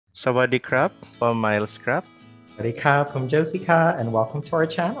Sawadee krap, Miles krap. สวัสดีครับผม Josie ค่ะ and welcome to our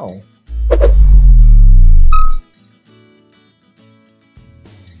channel.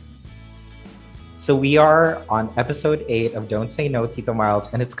 So we are on episode 8 of Don't Say No, Tito Miles,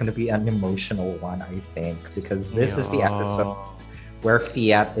 and it's going to be an emotional one, I think, because this is the episode Yeah. where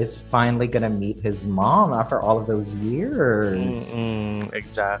Fiat is finally going to meet his mom after all of those years.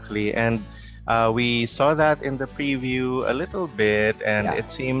 Exactly. And we saw that in the preview a little bit, and Yeah. it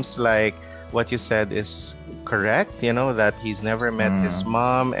seems like what you said is correct, that he's never met his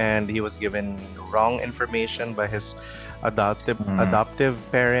mom and he was given wrong information by his adoptive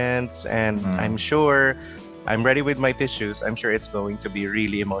parents. And I'm sure I'm ready with my tissues. I'm sure it's going to be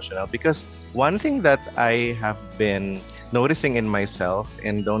really emotional because one thing that I have been noticing in myself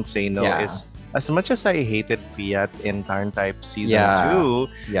in Don't Say No Yeah. is as much as I hated Fiat in Tarn Type season Yeah. 2,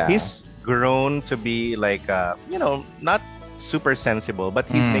 Yeah. he's grown to be like not super sensible, but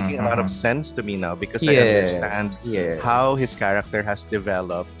he's making a lot of sense to me now because I understand how his character has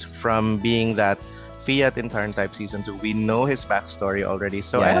developed from being that Fiat in Tarn Type season 2. We know his backstory already,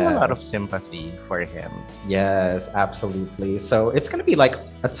 so I have a lot of sympathy for him. Yes, absolutely. So it's going to be like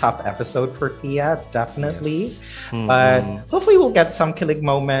a tough episode for Fiat, definitely. Yes. But hopefully we'll get some killing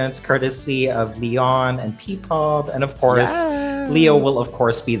moments courtesy of Leon and P-Pop. And of course, Leo will of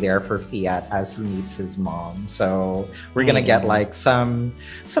course be there for Fiat as he meets his mom. So we're going to get like some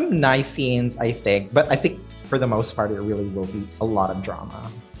nice scenes, I think. But I think for the most part, it really will be a lot of drama.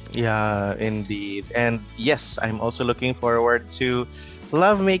 Yeah, indeed. And yes, I'm also looking forward to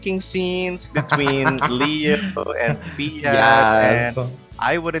love-making scenes between Leo and Fiat. And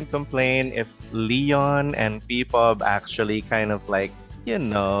I wouldn't complain if Leon and P-Pop actually kind of like, get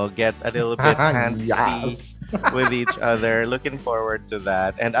a little bit handsy with each other. Looking forward to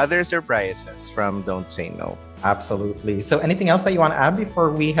that. And other surprises from Don't Say No. Absolutely. So anything else that you want to add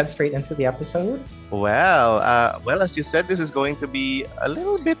before we head straight into the episode? Well, as you said, this is going to be a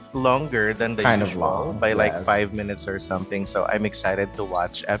little bit longer than the usual by like 5 minutes or something. So I'm excited to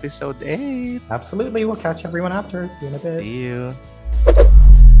watch episode 8. Absolutely. We'll catch everyone after. See you in a bit. See you.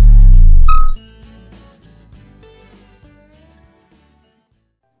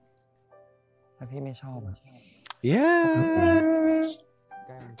 Yes. ใ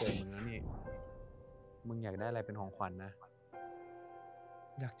กล้วันเกิดมึงแล้วนี่ มึงอยากได้อะไรเป็นของขวัญนะ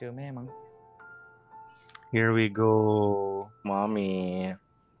อยากเจอแม่มั้ง Here we go, mommy.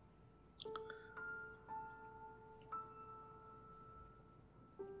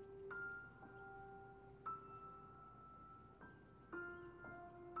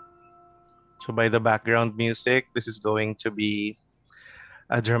 So by the background music, this is going to be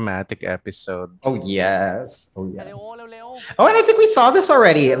a dramatic episode. Oh, yes. Oh, yes. Oh, and I think we saw this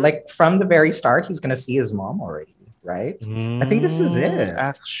already. Like from the very start, he's going to see his mom already, right? I think this is it.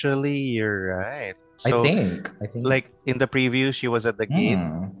 Actually, you're right. So, I think. Like in the preview, she was at the gate.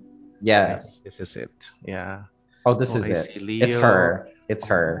 Yes. This is it. Yeah. Oh, this is it. It's her. It's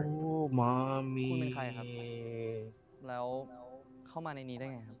her. Oh, mommy. คุณเป็นใครครับ แล้วเข้ามาในนี้ได้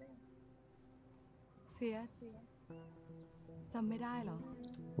ไงครับ เฟียสจำไม่ได้เหรอ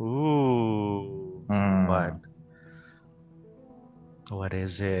Ooh. What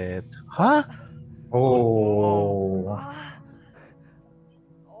is it? Huh? Oh.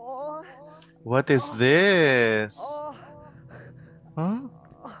 What is this? Huh?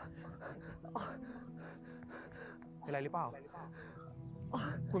 เป็นไรหรือเปล่า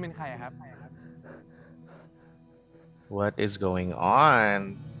คุณเป็นใครครับ What is going on?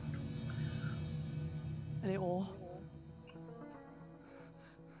 เลโอ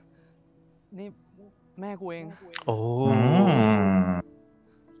นี่แม่กูเอง Oh.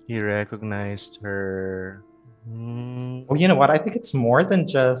 He recognized her. Well, you know what? I think it's more than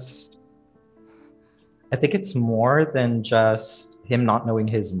just him not knowing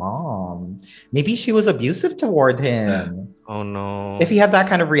his mom. Maybe she was abusive toward him. Oh no. If he had that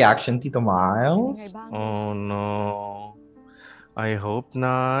kind of reaction, Tito Miles. Oh no. I hope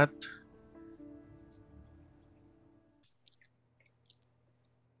not.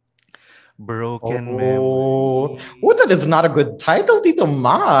 Broken Memory. Oh, that is not a good title, Tito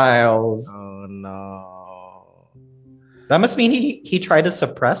Miles. Oh no. That must mean he tried to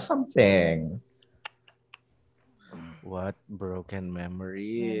suppress something. What Broken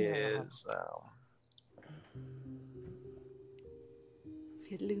Memory is. เ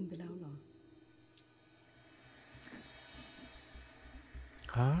ฟียสลืมไปแล้วเหรอ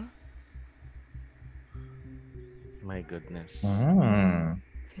Huh? My goodness.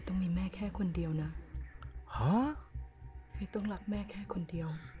 เฟียสต้องมีแม่แค่คนเดียวนะ Huh? เฟียสต้องรักแม่แค่คนเดียว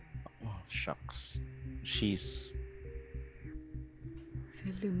Oh, shucks. She's เฟี ฟี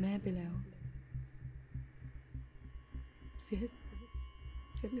ยสลืมแม่ไปแล้วเฟีย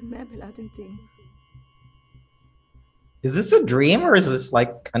สลืมแม่ไปแล้วจริง Is this a dream or is this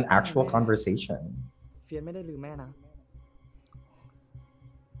like an actual conversation? เฟียสไม่ได้ลืมแม่นะ ๆ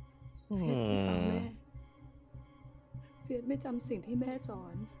เฟียสไม่ฟังแม่เฟียสไม่จำสิ่งที่แม่สอ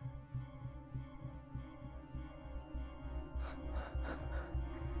น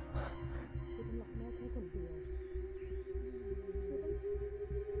เฟียสหลอกแม่แค่คนเดียว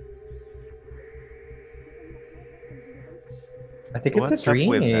I think it's What's a up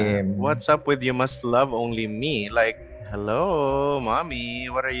with that? dream. What's up with you must love only me? Like, hello, mommy,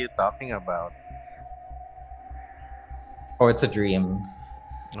 what are you talking about? Oh, it's a dream.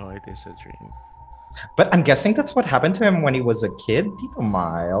 Oh, it is a dream. But I'm guessing that's what happened to him when he was a kid, Tito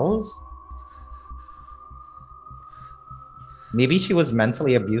Miles. Maybe she was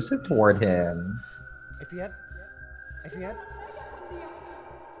mentally abusive toward him. ไอ้เฟียส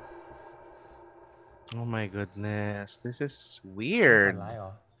Oh my goodness, this is ฝั weird. นร้ายเหร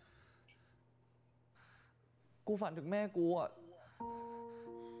อ กูฝันถึงแม่กูอะ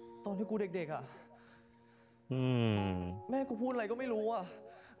ตอนที่กูเด็กๆอะ แม่กูพูดอะไรก็ไม่รู้อะ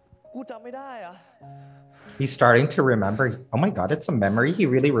กูจำไม่ได้อะ He's starting to remember. Oh my god, it's a memory he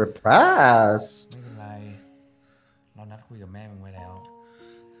really repressed. ไม่เป็นไร เรานัดคุยกับแม่มึงไว้แล้ว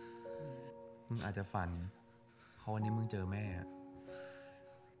มึงอาจจะฝันเพราะวันนี้มึงเจอแม่อะ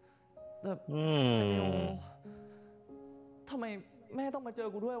แต่ทำไมแม่ต้องมาเจอ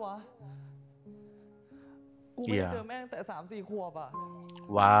กูด้วยวะ กูไม่ได้เจอแม่ตั้งแต่3-4 ขวบอะ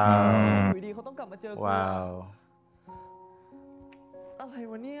Wow. อยู่ดีเขาต้องกลับมาเจอกู Wow. อะไร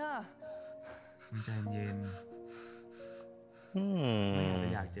วะเนี่ย มึงใจเย็นแม่อาจจะ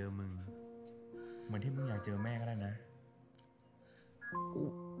อยากเจอมึง เหมือนที่มึงอยากเจอแม่ก็ได้นะ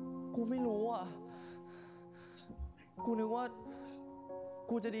กูไม่รู้อ่ะ กูนึกว่า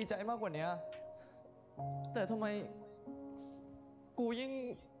กูจะดีใจมากกว่านี้ แต่ทำไม กูยิ่ง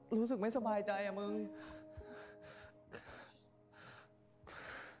รู้สึกไม่สบายใจอะมึง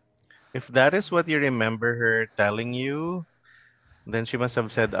If that is what you remember her telling you, then she must have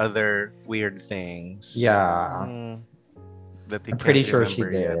said other weird things. Yeah. That you I'm pretty can't sure she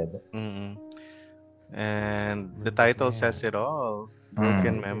remember yet. did. And the title says it all.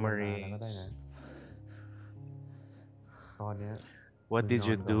 Broken memories. ตอนเนี้ย What did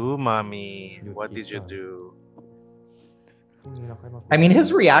you do, mommy? What did you do? พรุ่งนี้เราค่อยมาคุย I mean, his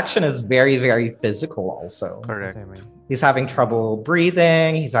reaction is very, very physical also. เข้า Correct. ใจไหม He's having trouble breathing,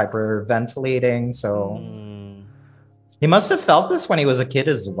 he's hyperventilating, so he must have felt this when he was a kid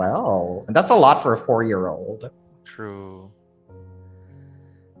as well. And that's a lot for a 4-year-old. True.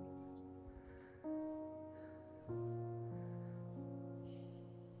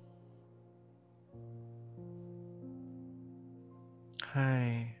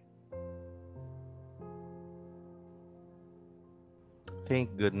 Hi.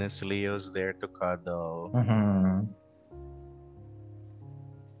 Thank goodness Leo's there to cuddle.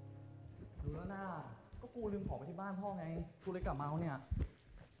 รู้แล้วนะก็กูลืมของไปที่บ้านพ่อไง กูเลยกลับมาเอาเนี่ย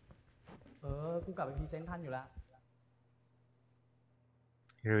กูกลับไปพรีเซนต์ทันอยู่แล้ว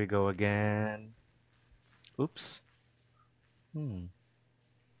Here we go again. Oops.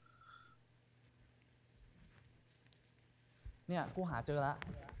 เนี่ยกูหาเจอแล้ว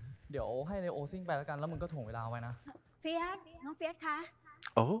เดี๋ยวให้เลโอซิ่งไปแล้วกัน แล้วมึงก็ถ่วงเวลาไว้นะ เฟียสน้องเฟียสคะ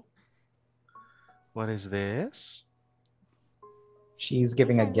Oh. What is this? She's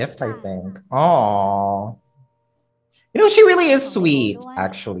giving a gift, I think. Oh. You know, she really is sweet,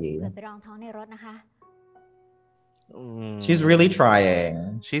 actually. เกิดไปรองท้องในรถนะคะ She's really trying.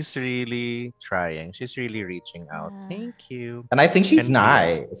 She's really trying. She's really reaching out. Thank you. And I think she's And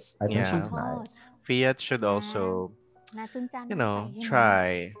nice. I think yeah. she's nice. Fiat should also, นาจุนจัน you know, ใส่ให้หนู try.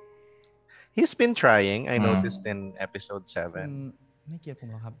 He's been trying. I noticed in episode 7. ไม่เกลียดผม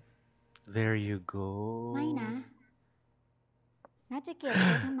หรอครับ There you go. ไม่นะ น่าจะเกลียดเข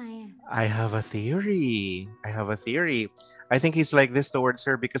าทำไมอ่ะ I have a theory. I think he's like this towards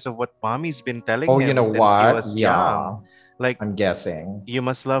her because of what mommy's been telling Oh, him you know since he what? was Yeah. young. Like, I'm guessing. you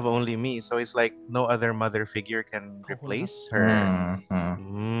must love only me. So it's like no other mother figure can replace her.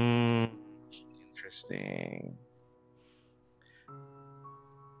 Interesting.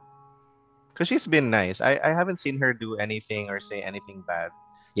 Because she's been nice. I haven't seen her do anything or say anything bad to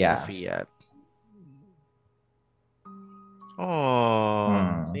Yeah. Fiat. Oh,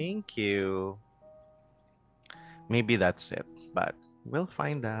 thank you. Maybe that's it, but we'll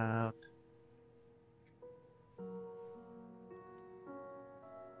find out.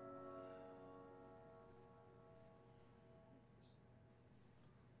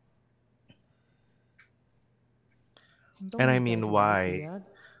 And I mean, why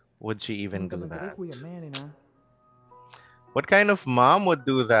would she even do that? What kind of mom would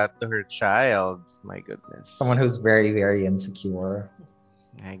do that to her child? My goodness. Someone who's very, very insecure.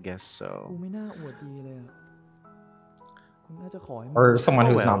 I guess so. Or someone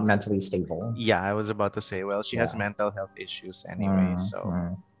who's well. not mentally stable. Yeah, I was about to say, well, she has Yeah. mental health issues anyway, so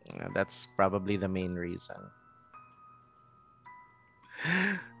Mm. that's probably the main reason.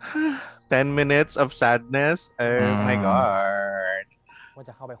 10 minutes of sadness. Oh my god. ว่า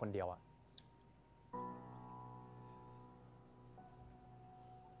จะเข้าไปคนเดียวอะ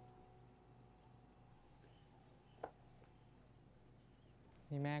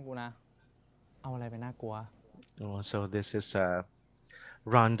นี่แม่กูนะ เอาอะไรไปน่ากลัว Oh, so this is a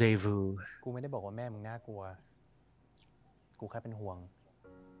rendezvous. กูไม่ได้บอกว่าแม่มึงน่ากลัว กูแค่เป็นห่วง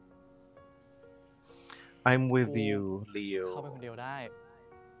I'm with you, เข้าไป Leo. คนเดียวได้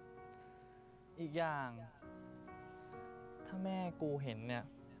อีกอย่าง ถ้าแม่กูเห็นเนี่ย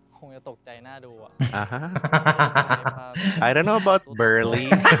คงจะตกใจน่าดูอ่ะ I don't know about Burley.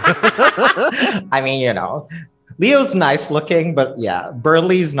 I mean, you know, Leo's nice looking, but yeah,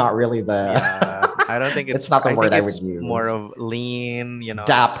 Burley's not really the. Yeah, I don't think it's not the I word think I would it's use. more of lean, you know.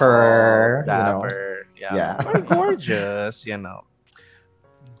 Dapper, tall, you know. dapper. Yeah. Yeah. Very gorgeous, you know.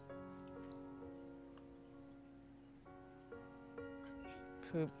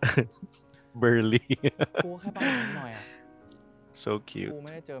 คือ Burley. กูแค่ประมาณนิดหน่อยอ่ะ So cute. กูไ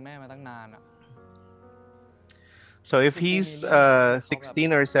ม่ได้เจอแม่มาตั้งนานอ่ะ So if he's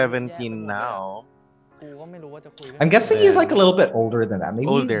 16 or 17 now. กูก็ไม่รู้ว่าจะคุยเรื่อง I'm guessing he's like a little bit older than that. Maybe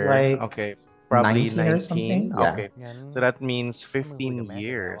older. he's like Okay. Probably 19 or something. 19. Yeah. Okay. So that means 15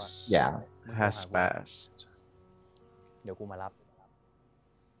 years Yeah. has passed. เดี๋ยวกูมารับ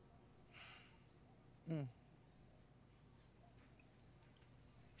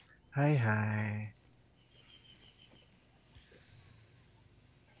Hi, hi.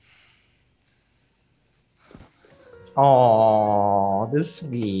 Oh, this is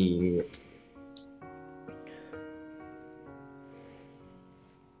sweet.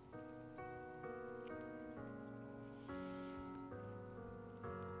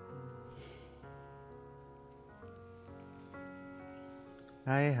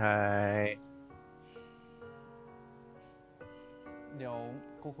 Hi, hi. เดี๋ยว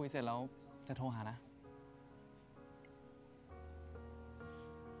กูคุยเสร็จแล้วจะโทรหานะ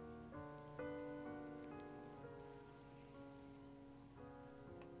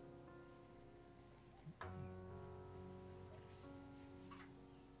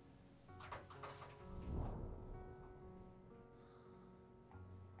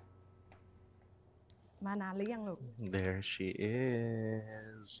มานานหรือยังลูก There she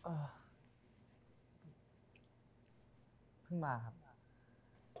is. เพิ่งมาครับ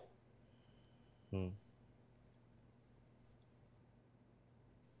Hmm.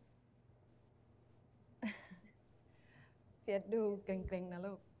 เฟียสดูเกรงๆนะ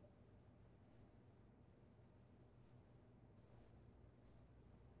ลูก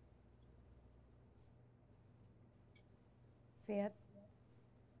เฟียส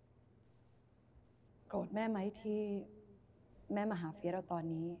โกรธแม่ไหมที่แม่มาหาเฟียสเราตอน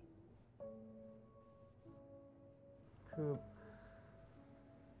นี้ คือ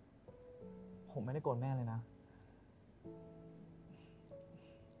ผมไม่ได้โกรธแม่เลยนะ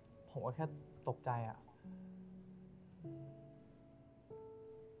ผมก็แค่ตกใจอ่ะ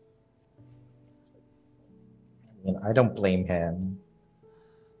I don't blame him.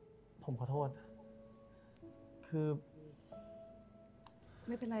 ผมขอโทษ คือ ไ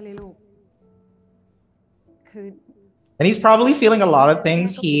ม่เป็นไรเลยลูก คือ And he's probably feeling a lot of things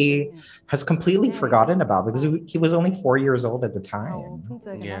he has completely forgotten about because he was only 4 years old at the เขา time. เพิ่งเจ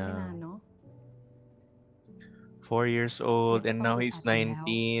อกันได้ไม่นานเนาะ 4 years old and now he's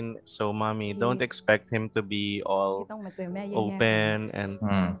 19. So, mommy, don't expect him to be ที่ all ต้องมาเจอแม่แย่ๆ open and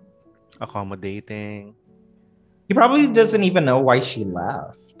accommodating. He probably doesn't even know why she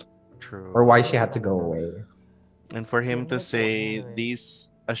left True. or why she had to go away. And for him to say these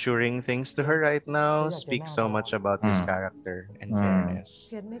assuring things to her right now speaks so much about his character and fairness.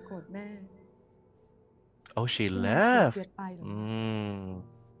 เฟียสไม่โกรธแม่ Oh, she ที่แม่ทิ้งเฟีย left. สไปเหร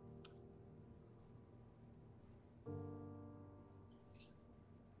อ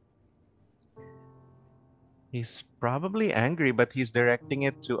He's probably angry, but he's directing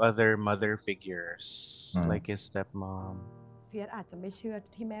it to other mother figures, like his stepmom. เฟียสอาจจะไม่เชื่อ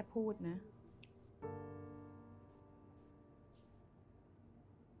ที่แม่พูดนะ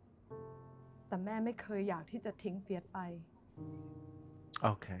แต่แม่ไม่เคยอยากที่จะทิ้งเฟียสไป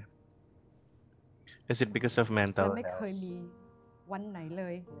Okay. Is it because of และ mental ไม่เคย health? มีวันไหนเล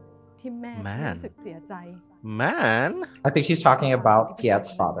ย ที่แม่ทำให้ Man รู้สึกเสียใจ Man? I think she's talking about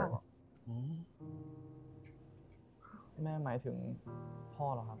Fiat's father. แม่หมายถึงพ่อ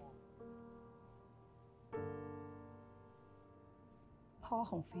เหรอครับ พ่อ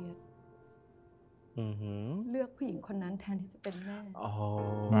ของเฟียส Mm-hmm. เลือกผู้หญิงคนนั้นแทนที่จะเป็นแม่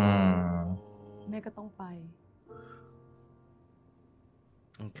Oh. แม่ก็ต้องไป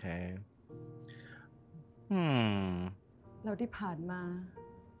Okay. แล้วที่ผ่านมา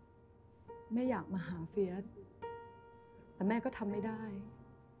แม่อยากมาหาเฟียสแต่แม่ก็ทำไม่ได้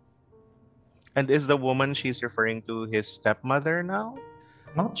And is the woman she's referring to his stepmother now?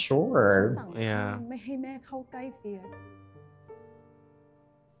 Not sure. สั่งห้ามไม่ให้แม่เข้าใกล้เฟียส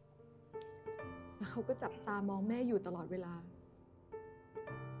แล้วเขาก็จับตามองแม่อยู่ตลอดเวลา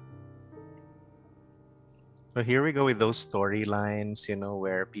So here we go with those storylines,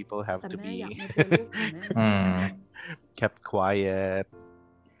 where people have แต่ to แม่อยาก be มาเจอลูกของแม่ kept quiet,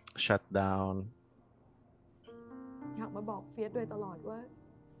 shut down. อยากมาบอกเฟียสโดยตลอดว่า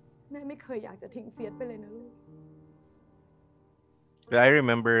แม่ไม่เคยอยากจะทิ้งเฟียสไปเลยนะลูก I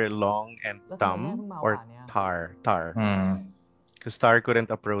remember Long and Tam or Tar. Because Tar couldn't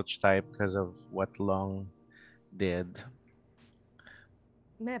approach Type because of what Long did.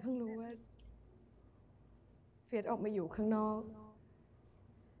 แม่เพิ่งรู้ว่าเฟียสออกมาอยู่ข้างนอก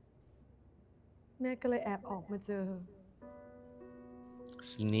แม่ก็เลยแอบออกมาเจอ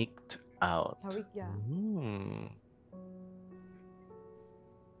Sneaked out. แล้วอีกอย่าง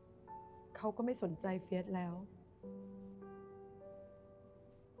เขาก็ไม่สนใจเฟียสแล้ว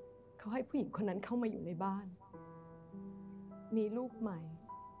เขาให้ผู้หญิงคนนั้นเข้ามาอยู่ในบ้านมีลูกใหม่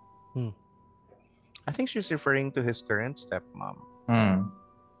I think she's referring to his current stepmom.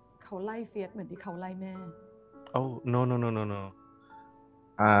 เขาไล่เฟียสเหมือนที่เขาไล่แม่ Oh, no.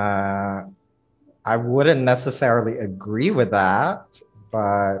 I wouldn't necessarily agree with that,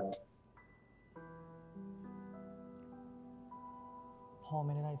 but พ่อไ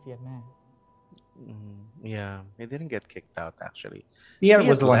ม่ได้ไล่เฟียสแม่ Yeah, he didn't get kicked out actually. Fiat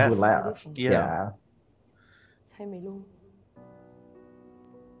was Fiat the one who left. left. Yeah. Yeah. ใช่ไหมลูก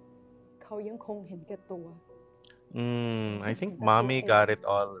เขายังคงเห็นแก่ตัว I think mommy got it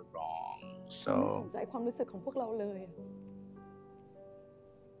all wrong. เขาไม่ส So นใจความรู้สึกของพวกเราเลย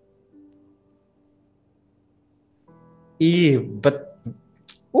But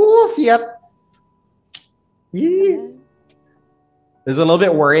Fiat. It's a little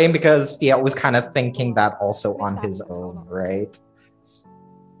bit worrying because Fiat was kind of thinking that also on his own, right?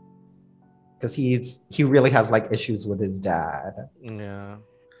 Because he really has like issues with his dad. yeah.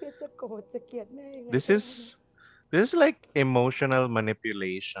 เฟียสจะโกรธจะเกลียดแม่ยังไง This is like emotional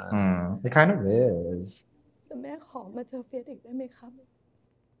manipulation. It kind of is. แต่แม่ขอมาเจอเฟียสอีกได้ไหมครับ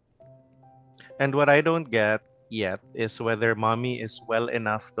And what I don't get yet is whether mommy is well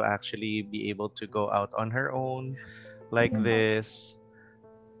enough to actually be able to go out on her own like this.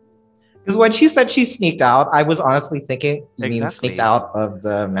 Because when she said she sneaked out, I was honestly thinking, you mean Exactly. sneaked out of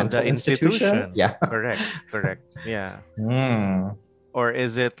the mental institution? Yeah. Correct. Yeah. Or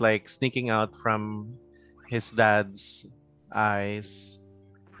is it like sneaking out from his dad's eyes?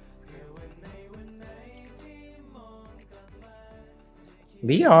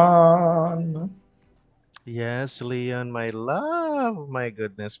 Leon. Yes, Leon, my love. My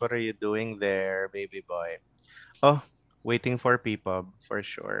goodness, what are you doing there, baby boy? Oh, waiting for P-Pub for พี่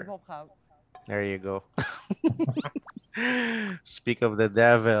sure. พบครับ There you go. Speak of the ไม่มี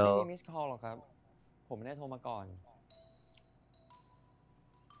devil. มิสคอลหรอกครับ ผมไม่ได้โทรมาก่อน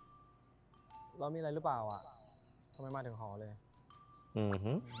เรามีอะไรหรือเปล่าอ่ะทำไมมาถึงหอเลย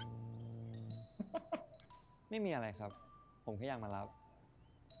Mm-hmm. ไม่มีอะไรครับ ผมแค่อยากมารับ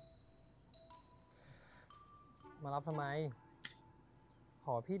มารับทำไม ห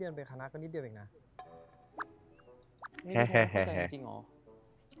อพี่เดินไปคณะก็นิดเดียวเองนะ นี่พี่พบเข้าใจจริงๆเหรอ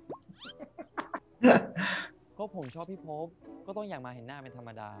ก็ผมชอบพี่พบก็ต้องอยากมาเห็นหน้าเป็นธรรม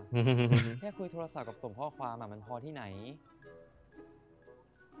ดา แค่คุยโทรศัพท์กับส่งข้อความมันพอที่ไหน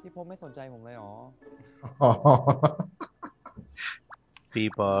พี่พบไม่สนใจผมเลยเหรอ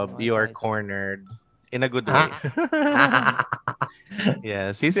P-Pub, you are cornered in a good way.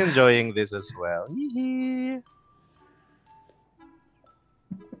 Yes, he's enjoying this as well.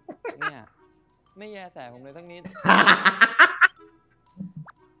 เนี่ย ไม่แยแสผมเลยสักนิด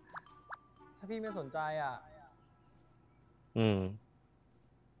ถ้าพี่ไม่สนใจอ่ะ Mm.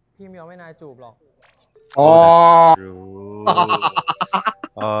 พี่ไม่ยอมให้นายจูบหรอก Oh. True.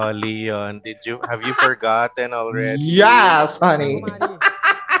 Oh, Leon, have you forgotten already? Yes, honey. เข้ามาดิ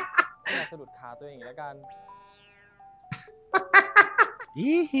ไม่อยากสะดุดขาตัวเองอีกแล้วกัน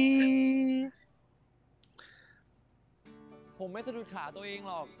Yee-hee. ผมไม่สะดุดขาตัวเอง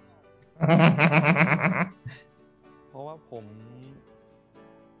หรอก เพราะว่าผม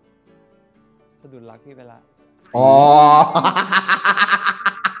สะดุดรักพี่ไปละ อ๋อ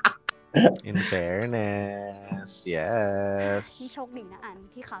In fairness, yes. ที่โชคดีนะอัน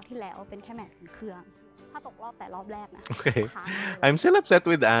ที่คราวที่แล้วเป็นแค่แมตช์อุ่นเครื่อง ถ้าตกรอบแต่รอบแรกนะ Okay. ค้างเลย I'm still upset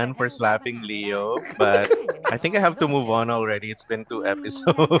with Anne for slapping Leo, but I think I have to move on already. It's been 2 episodes.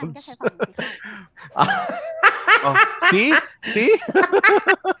 งั้นอันก็ใช้ฝั่งนี้สิคะ Oh, see? See?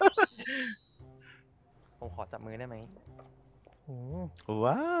 ผมขอจับมือได้ไหม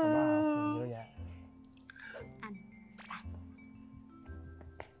Wow. เยอะแยะ อัน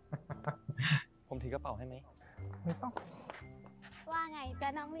ผมถือกระเป๋าให้ไหม ว่าไงจ๊ะ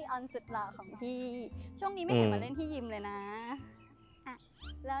น้องลีออนสุดหล่อของพี่ ช่วงนี้ไม่เห็นมาเล่นที่ยิมเลยนะอ่ะ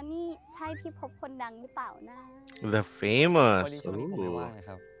แล้วนี่ใช่พี่พบคนดังหรือเปล่านะ The วัน famous. นี้ช่วงนี้ผมไม่ Ooh. ว่างนะค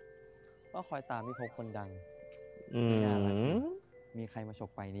รับก็คอยตามพี่พบคนดัง Mm. มีใครมาฉก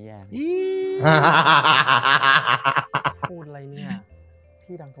ไปนี่แย่เลย Yee. พูดอะไรเนี่ย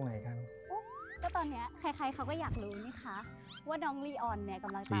พี่ดังตรงไหนกัน ก็ตอนเนี้ยใครๆเขาก็อยากรู้นี่คะว่าน้องลีออนเนี่ยก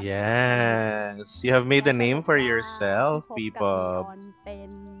ำลังตาม Yes. You have made a name for yourself, พบกับลีอ P-pop. อนเป็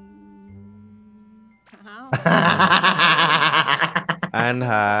น Anne,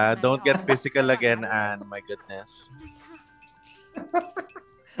 ha? Don't get physical again, Anne. My goodness.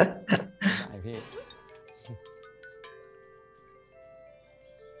 ได้พี่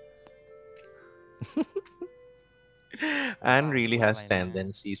Anne really has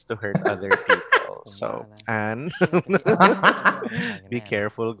tendencies to hurt other people. So, Anne, be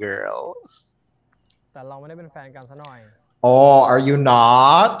careful, girl. แต่เราไม่ได้เป็นแฟนกันซะหน่อย Oh, are you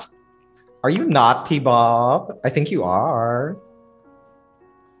not? Are you not, P-Bob? I think you are.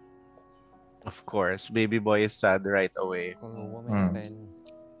 Of course, baby boy is sad right away. ก็รู้ว่าไม่ได้เป็น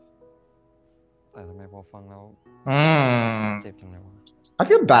แต่ทำไมพอฟังแล้ว เจ็บจังเลยวะ I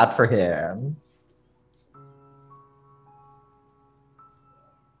feel bad for him.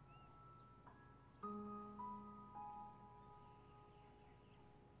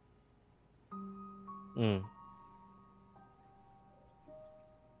 Mm.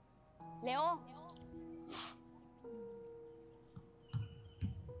 เร็ว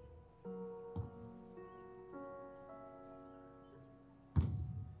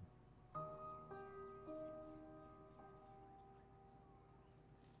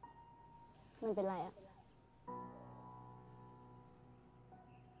มันเป็นไรอะ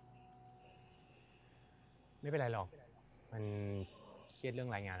ไม่เป็นไรหรอก มันเครียดเรื่อ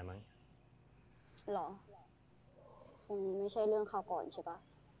งรายงานนะมั้ง หรอ คงไม่ใช่เรื่องข่าวก่อนใช่ปะ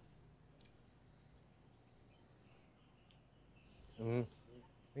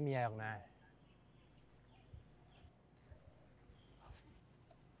ไม่มีอะไรหรอกนะ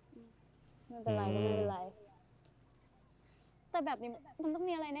ไม่เป็นไรก็ไม่เป็นไร แต่แบบนี้มันต้อง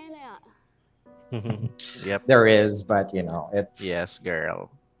มีอะไรแน่เลยอะ Yep. There is, but you know, it's Yes, girl.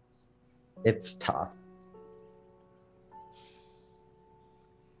 it's tough.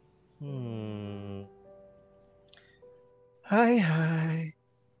 Hi, hi.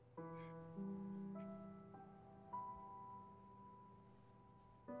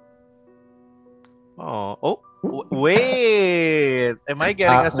 Oh, wait. Am I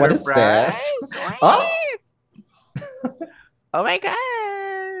getting a What is surprise? this? Oh, Oh my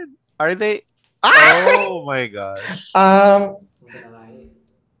god. Are they? Oh my gosh. มึงเป็นอะไร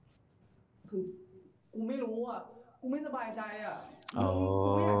คือกูไม่รู้อ่ะ กูไม่สบายใจอ่ะ อ๋อ กู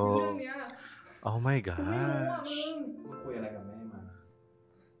ไม่อยากคิดเรื่องเนี้ย Oh my กูไม่รู้อ่ะ gosh. มึง คุยอะไรกับแม่มา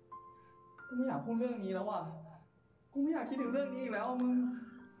กูไม่อยากพูดเรื่องนี้แล้วอ่ะ กูไม่อยากคิดถึงเรื่องนี้อีกแล้วมึง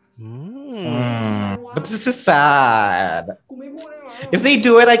but this is sad. กูไม่พูดได้ไหม If they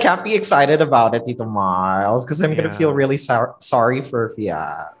do it, I can't be excited about it, Tito Miles, because I'm gonna Yeah. feel really sorry for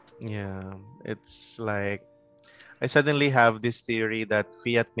Fiat. Yeah, it's like I suddenly have this theory that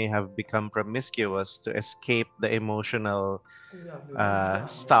Fiat may have become promiscuous to escape the emotional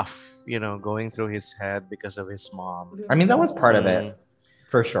stuff, going through his head because of his mom. I mean, that was part of it,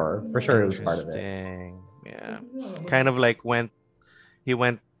 for sure. For sure, it was part of it. Interesting. Yeah, kind of like he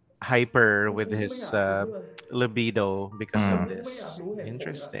went hyper with his libido because of this.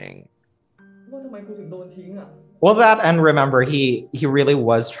 Interesting. ว่าทำไมกูถึงโดนทิ้งอ่ะ Well, that and remember, he really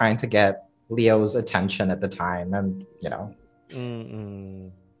was trying to get Leo's attention at the time, and Mm-mm.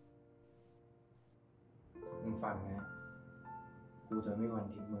 มึงฟังนะ กูจะไม่มีวัน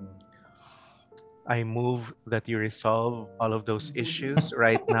ทิ้งมึง I move that you resolve all of those issues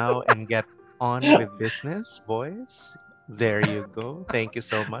right now and get on with business, boys. There you go. Thank you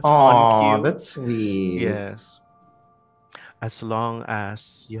so much. On oh, cue. that's sweet. Yes. As long as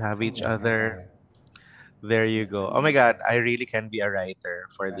you have each other, There you go. Oh my God, I really can be a writer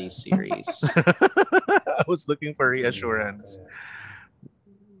for these series. I was looking for reassurance.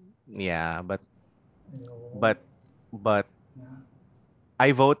 Yeah, but but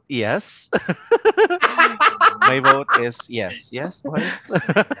I vote yes. My vote is yes. Yes, boys.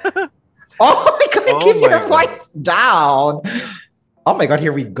 Oh my god, Oh keep my your God. voice down. Oh my god,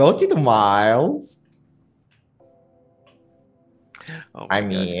 here we go, Tito Miles. Oh I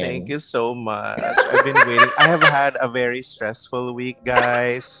my God. Thank mean, you so much. I've been waiting. I have had a very stressful week,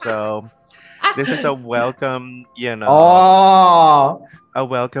 guys. So this is a welcome, oh, a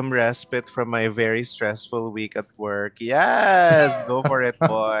welcome respite from my very stressful week at work. Yes, go for it,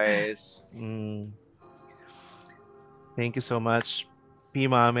 boys. Thank you so much. P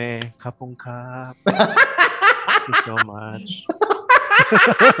Mame, Kapung Kap. Thank you so much.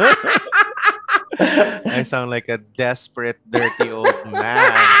 I sound like a desperate, dirty old man,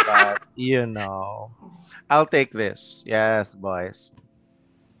 but I'll take this. Yes, boys.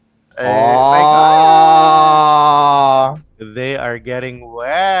 My God, oh, they are getting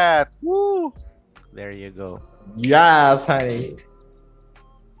wet. Woo! There you go. yes, honey.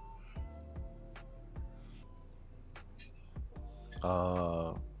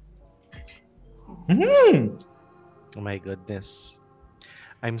 Oh, Mhm. oh my goodness.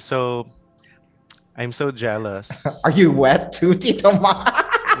 I'm so jealous. Are you wet too, Tito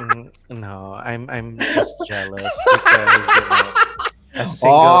Miles? No, I'm just jealous because as a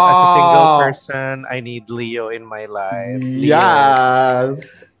single Oh, person, I need Leo in my life. Leo.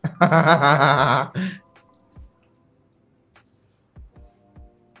 yes.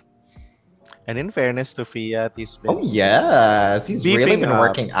 And in fairness to Fiat, he's Oh, been yes. He's really beefing been up.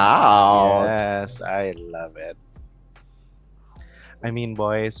 working out. Yes, I love it. I mean,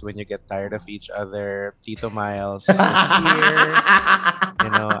 boys, when you get tired of each other, Tito Miles is here.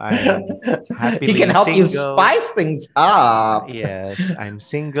 I'm He can happily help you single. spice things up. Yes, I'm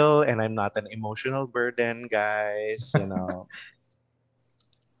single and I'm not an emotional burden, guys.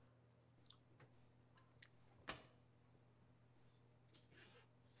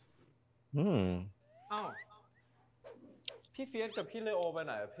 Hmm. อ้าวพี่เฟียสกับพี่เลโอไปไห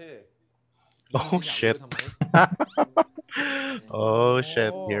นอะพี่ Oh shit. Oh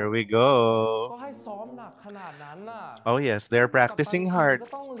shit. Here we go. ก็ให้ซ้อมหนักขนาดนั้นน่ะ Oh yes, they're กัปตัน practicing ทีม hard. ก็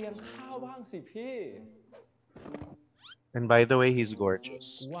ต้องเลี้ยงข้าวบ้างสิพี่ And by the way, he's กู gorgeous.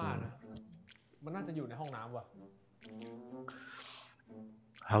 ว่านะมันน่าจะอยู่ในห้องน้ำว่ะ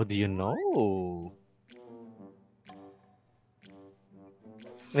How do you know?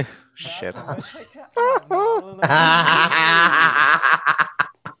 Shit. ไม่ใช่แค่อาบน้ำแล้วนะ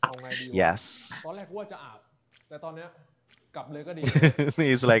เอาไงดีวะ Yes. ตอนแรกกูว่าจะอาบแต่ตอนเนี้ยกลับเลยก็ดี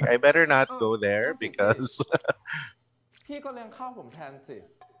He's like, I better not go there because พี่ก็เลี้ยงข้าวผมแทนสิ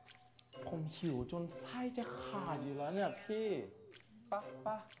ผมหิวจนไส้จะขาดอยู่แล้วเนี่ยพี่ป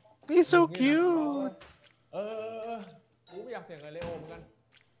ะ he's so cute. กูไม่อยากเสียเงินเลโอเหมือนกัน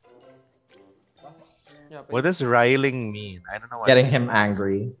What does riling mean? I don't know what Getting it him means.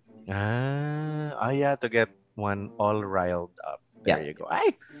 angry. Yeah, to get one all riled up. There Yeah. you go. Ay!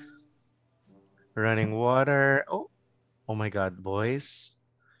 Running water. Oh my God, boys.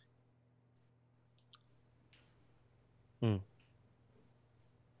 Hmm.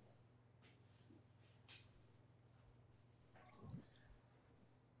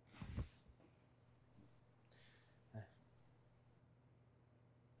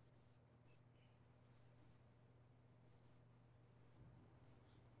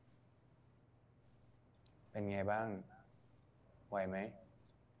 เป็นไงบ้าง ไหวไหม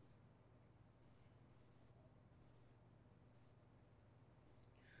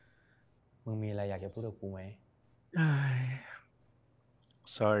มึงมีอะไรอยากจะพูดกับกูไหม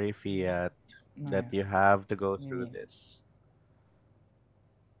Sorry, Fiat, that you have to go through this.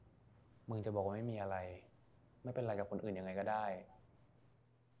 มึงจะบอกว่าไม่มีอะไร ไม่เป็นไรกับคนอื่นยังไงก็ได้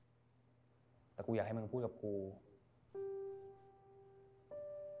แต่กูอยากให้มึงพูดกับกู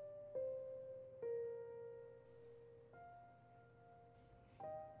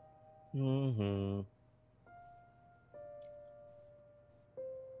Mm-hmm.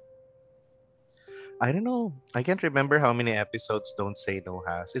 I don't know. I can't remember how many episodes Don't Say No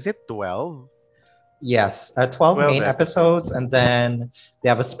has. Is it 12? Yes, 12 main episodes, and then they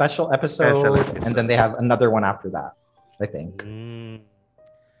have a special episode, and then they have another one after that, I think.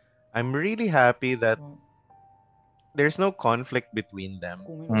 I'm really happy that there's no conflict between them.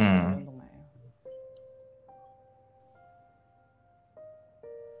 กูไม่รู้จะเริ่มตรงไหนอะ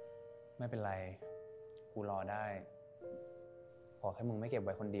ไม่เป็นไร กูรอได้ ขอแค่มึงไม่เก็บไ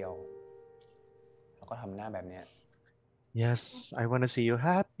ว้คนเดียว แล้วก็ทำหน้าแบบเนี้ย Yes, I want to see you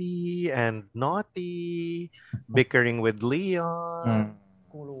happy and naughty, bickering with Leon,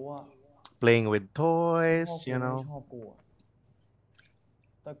 กูรู้อะ playing with พ่อ toys, กู you ไม่ know. ชอบกูอะ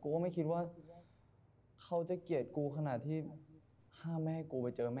แต่กูก็ไม่คิดว่า เขาจะเกลียดกูขนาดที่ห้ามไม่ให้กูไป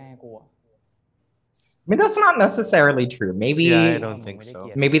เจอแม่กูอะ I mean, that's not necessarily true. Maybe Yeah, I don't think so.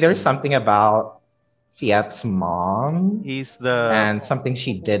 maybe there's something about Fiat's mom He's the and something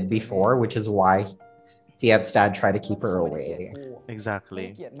she did before, which is why Fiat's dad tried to keep her พ่อไม่ได้เกลียด away. กูไม่ได้ exactly.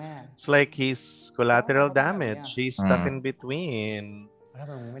 เกลียดแม่ It's like he's collateral Why would I damage. have He's stuck Mm. in between. แล้ว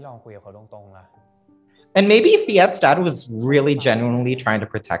ทำไมมึงไม่ลองคุยกับเขาตรงๆล่ะ And maybe Fiat's dad was really genuinely trying to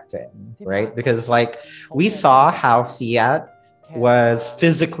protect him, right? Because like we saw how Fiat was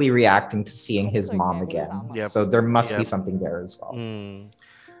physically reacting to seeing his mom again. Yep. So there must be Yep. something there as well.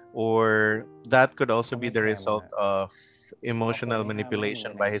 Or that could also be the result of emotional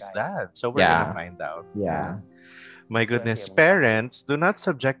manipulation by his dad. So we're Yeah. gonna find out. Yeah. My goodness, parents, do not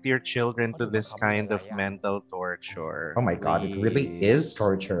subject your children to this kind of mental torture. Oh my god, it really is please.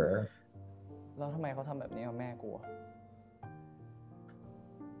 torture. แล้วทำไมเขาทำแบบนี้กับแม่กูอะ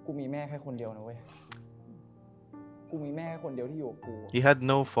กูมีแม่แค่คนเดียวนะเว้ย กูมีแม่แค่คนเดียวที่อยู่กับกู He had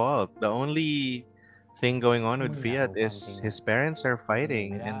no fault. The only thing going on with Fiat is his parents are fighting.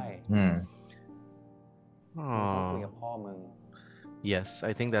 ไม่ได้ Andมึงต้องคุย Aw. กับพ่อมึง Yes,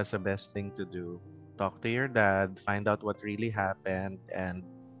 I think that's the best thing to do. Talk to your dad, find out what really happened, and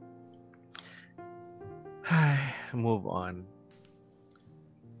move on.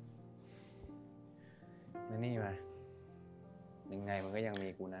 นี่มายังไงมันก็ยังมี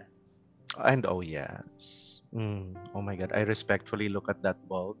กูนะ And oh yes. Oh my god, I respectfully look at that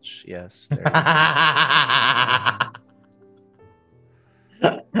bulge. Yes. There you go.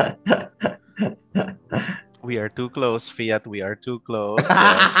 We are too close, Fiat. We are too close.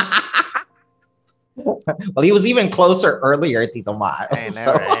 Yes. Well, he was even closer earlier, Tito Ma. I know,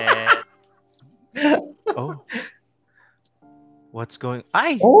 So right? Oh. What's going?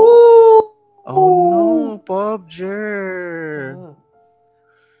 Ay! oh, Oh no, Pobger.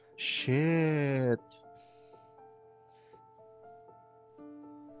 Shit.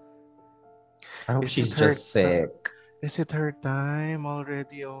 I hope Is she's it her just sick. Is it her time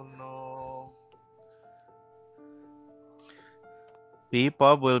already? Oh no.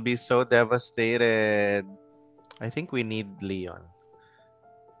 P-Pop will be so devastated. I think we need Leon.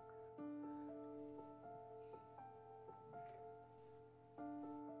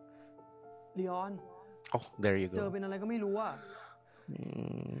 Leon Oh, there you เจอ go. เป็นอะไรก็ไม่รู้อ่ะ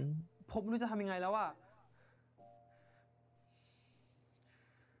Mm. ผมไม่รู้จะทำยังไงแล้วอ่ะ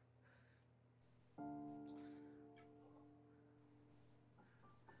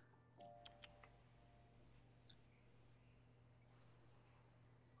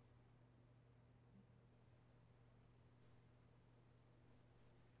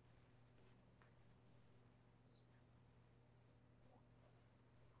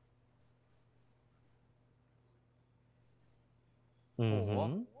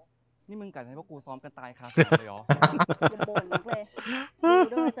Mhm. นี่มึงกัดให้พวกกูซ้อมกันตายคาสนามเลยเหรอ อย่าบ่นนักเลย ดู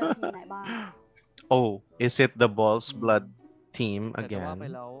ด้วยว่าเจอทีมไหนบ้าง Oh, is it the Balls Blood team แต่จะว่าไป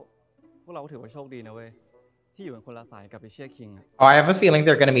again? แล้ว พวกเราก็ถือว่าโชคดีนะเว้ย ที่อยู่กันคนละสายกับไอเชียคิงอะ Oh, I have a feeling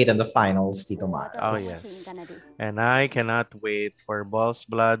they're gonna meet in the finals, Tito Ma. จะ Oh เป็นทีม yes. กันนะดิ And I cannot wait for Balls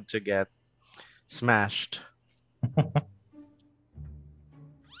Blood to get smashed.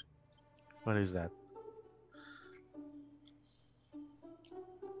 What is that?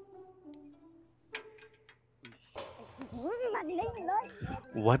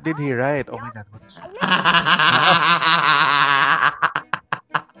 What did he write? Oh my god, what is that?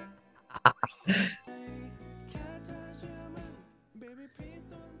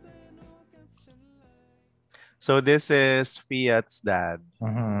 So this is Fiat's dad.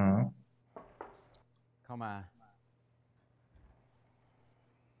 Mhm. เข้ามา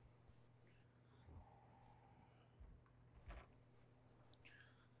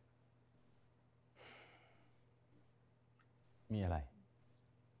มีอะไร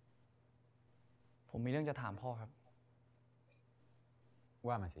ผมมีเรื่องจะถามพ่อครับ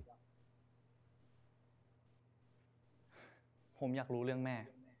ว่ามาสิ ผมอยากรู้เรื่องแม่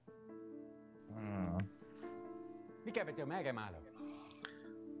Mm. นี่แกไปเจอแม่แกมาเหรอ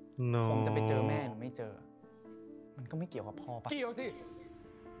ผมจะไปเจอแม่ห No. รือไม่เจอ มันก็ไม่เกี่ยวกับพ่อปะ เกี่ยวสิ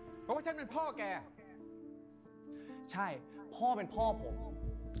เพราะว่าฉันเป็นพ่อแก ใช่ พ่อเป็นพ่อผม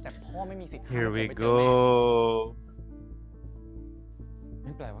แต่พ่อไม่มีสิทธิ์ห้าม Here ให้ผม we ไปเจอแม่ go.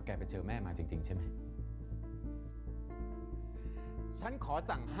 นั่นแปลว่าแกไปเจอแม่มาจริงๆใช่ไหม ฉันขอ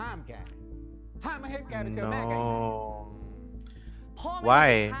สั่งห้ามแก ห้ามไม่ให้แกไปเจอแม่แกอีก No. พ่อไม่มี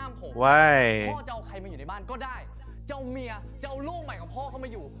สิทธิ์ Why? ห้ามผม Why? พ่อจะเอาใครมาอยู่ในบ้านก็ได้ เจ้าเมียเจ้าลูกใหม่ของพ่อเข้ามา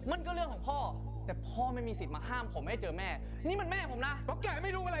อยู่มันก็เรื่องของพ่อแต่พ่อไม่มีสิทธิ์มาห้ามผมไม่ให้เจอแม่นี่มันแม่ผมนะเพราะแกไ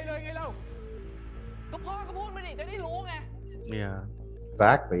ม่รู้อะไรเลยไงเล่าก็พ่อก็พูดมาดิจะได้รู้ไง Yeah.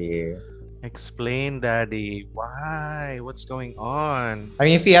 Exactly. Explain, Daddy. Why? What's going on? I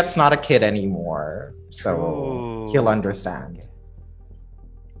mean, Fiat's not a kid anymore, so True. he'll understand.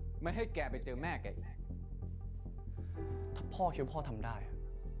 ไม่ให้แกไปเจอแม่แกอีกถ้าพ่อคิดว่าพ่อทำได้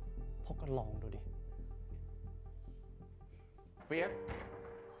พ่อก็ลองดูดิเฟียส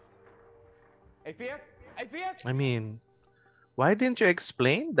ไอ้เฟียสไอ้เฟียส I mean, why didn't you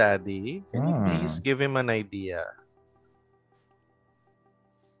explain, Daddy? Can you please give him an idea?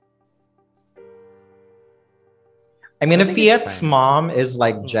 I mean, I if think it's Fiat's fine. mom is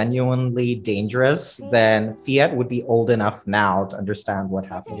like genuinely dangerous, then Fiat would be old enough now to understand what ใจ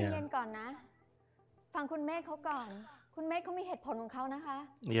happened. เย็นๆก่อนนะ ฟังคุณเมฆเขาก่อน คุณเมฆเขามีเหตุผลของเขานะคะ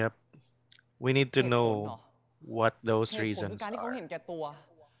Yep. We need to เหตุผลเหรอ know what เห those ตุผลคือ reasons การที่เขา are. เห็นแก่ตัว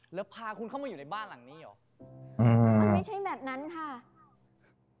แล้วพาคุณเข้ามาอยู่ในบ้านหลังนี้เหรอ มัน Mm. ไม่ใช่แบบนั้นค่ะ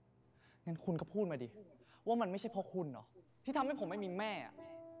งั้นคุณก็พูดมาดิว่ามันไม่ใช่เพราะคุณเหรอที่ทำให้ผมไม่มีแม่อะ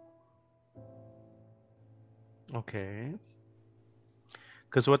Okay.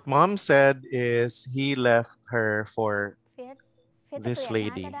 Because what Mom said is he left her for เฟียสจะ this เกลีย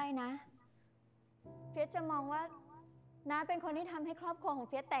ดน้า lady. ก็ได้นะ เฟียสจะมองว่าน้าเป็นคนที่ทำให้ครอบครัวของ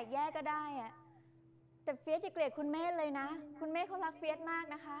เฟียสแตกแยกก็ได้อะแต่เฟียสจะเกลียดคุณเมฆเลยนะ คุณเมฆเขารักเฟียสมาก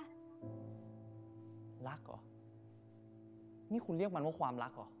นะคะ รักเหรอ นี่คุณเรียกมันว่าความรั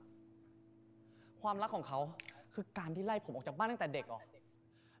กเหรอ ความรักของเขาคือการที่ไล่ผมออกจากบ้านตั้งแต่เด็กเหรอ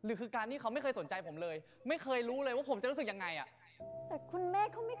หรือคือการที่เขาไม่เคยสนใจผมเลย ไม่เคยรู้เลยว่าผมจะรู้สึกยังไงอะ แต่คุณเมฆ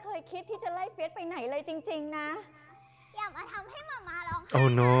เขาไม่เคยคิดที่จะไล่เฟียสไปไหนเลยจริงๆนะ อย่ามาทำให้มาม่าร้องไห้ Oh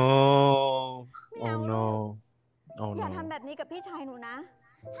no. ไม่เอา Oh ลู no. ก Oh อย่า no. ทำแบบนี้กับพี่ชายหนูนะ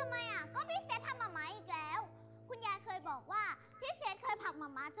ทำไมอ่ะ ก็พี่เฟียสทำมาม่าอีกแล้ว คุณยายเคยบอกว่าพี่เฟียสเคยผลักมา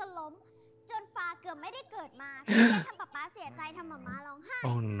ม่าจนล้ม จนฟ้าเกือบไม่ได้เกิดมา พี่เฟียสทำป๊าป๊าเสียใจทำมาม่าร้องไห้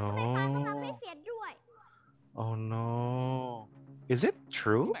Oh ฟ้าก็รัก no. พี่เฟียสด้วย Oh no. Is it นี่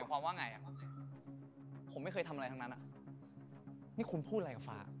true? หมายความว่าไงอะผมไม่เคยทำอะไรทั้งนั้นอะนี่คุณพูดอะไรกับ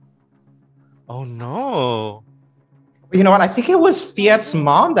ฟ้า Oh no. You know what? I think it was Fiat's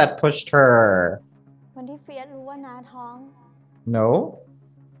mom that pushed her. วันที่เฟียสรู้ว่าน้าท้อง No?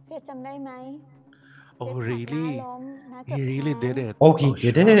 เฟียสจำได้ไหม Oh เฟียสผลักน้า really? ล้มน้าเกือบ He really แท้ง did it. Oh, he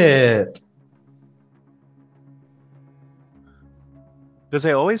did sure. it. Because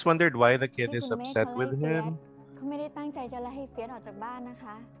I always wondered why the ที่ kid is คุณเมฆ upset เขาไล่ with เฟียส him. เขาไม่ได้ตั้งใจจะไล่ให้เฟียสออกจากบ้านนะค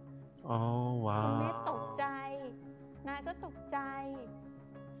ะ Oh คุณเมฆตก wow. ใจน้าก็ตกใจ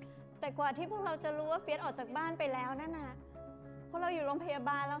แต่กว่าที่พวกเราจะรู้ว่าเฟียสออกจากบ้านไปแล้วนั่นน่ะพวกเราอยู่โรงพยาบ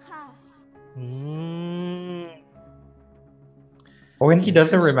าลแล้วค่ะ Mm. Oh, and he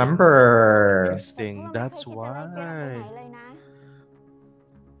doesn't Interesting. remember. แต่พวก Interesting. เราไม่ That's เคยคิดจะไล่เฟียสออกไปไหน why. เลยนะ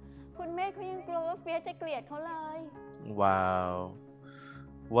คุณเมฆเขายังกลัวว่าเฟียสจะเกลียดเขาเลย Wow.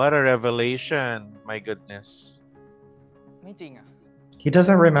 What a revelation. My goodness. ไม่จริงอะ He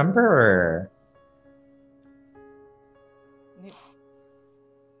doesn't remember. นี่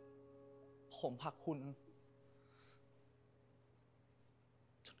ผมผลักคุณ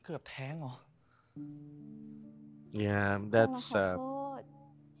จนเกือบแท้งเหรอ Yeah, ต้อง that's ขอโทษ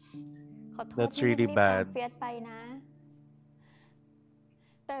ขอโทษ that's ที่ไม่ really รีบตาม bad. เฟียสไปนะ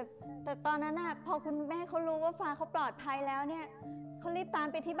แต่ตอนนั้นน่ะพอคุณแม่เขารู้ว่าฟ้าเขาปลอดภัยแล้วเนี่ยเขารีบตาม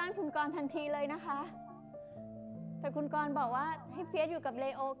ไปที่บ้านคุณกรณ์ทันทีเลยนะคะ แต่คุณกรณ์บอกว่าให้เฟียสอยู่กับเล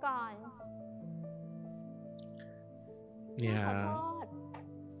โอก่อนน่าขอ Yeah. โทษ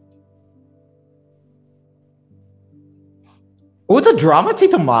Oh, the drama,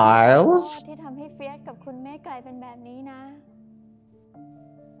 Tita ขอโทษ Miles. ที่ทำให้เฟียสกับคุณแม่กลายเป็นแบบนี้นะ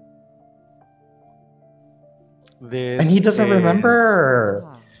This And he doesn't is remember.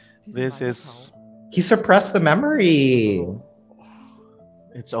 ที่ this ทำร้าย is เขา He suppressed the memory.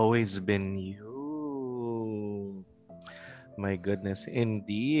 it's always been you. My goodness,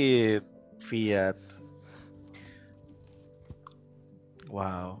 indeed, Fiat.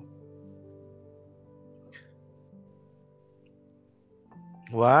 Wow.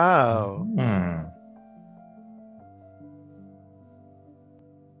 Wow. Hmm.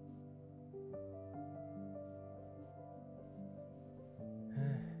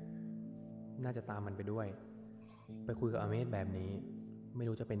 น่าจะตามมันไปด้วย ไปคุยกับอาเมธแบบนี้ ไม่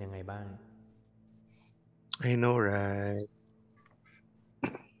รู้จะเป็นยังไงบ้าง I know, right?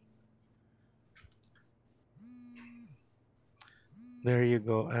 There you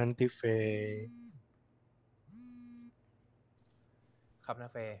go, Auntie Faye. ครับนา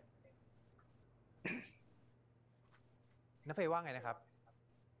เฟย์นาเฟย์ว่าไงนะครับ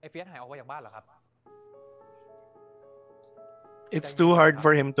ไอเฟียสหายออกไปจากบ้านเหรอครับ It's too hard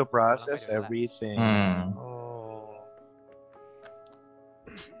for him to ผมกำลังไป process เดี๋ยวนี้แหละ everything. Mm. Oh.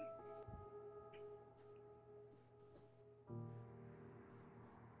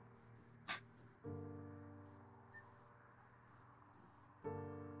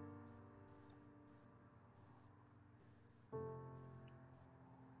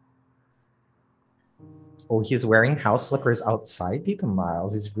 Oh, he's wearing house slippers outside, Tito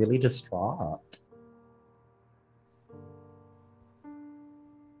Miles. He's really distraught.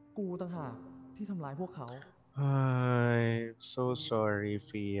 กูต่างหากที่ทำร้ายพวกเขา I'm so sorry,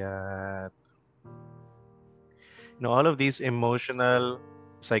 Fiat. All of these emotional,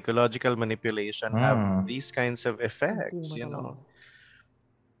 psychological manipulation have these kinds of effects,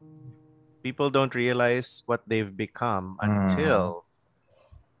 People don't realize what they've become until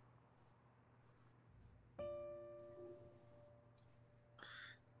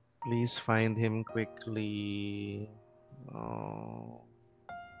please find him quickly. Oh.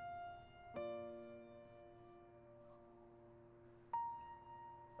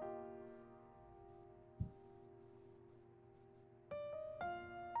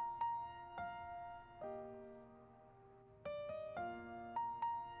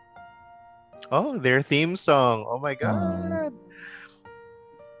 Oh, their theme song. Oh my god.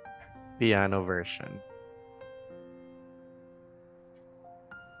 Piano version.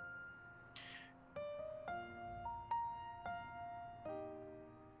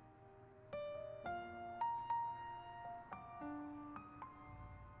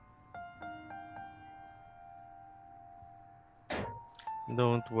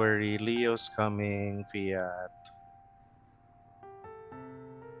 Don't worry, Leo's coming, Fiat.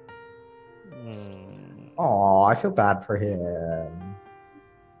 Oh, I feel bad for him.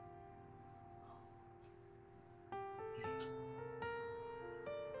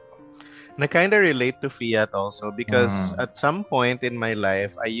 And I kind of relate to Fiat also because at some point in my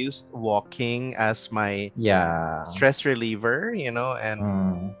life, I used walking as my stress reliever, and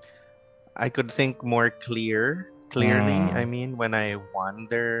I could think more clearly. I mean, when I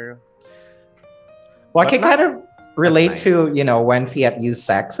wander. Well, I can kind of relate to, when Fiat used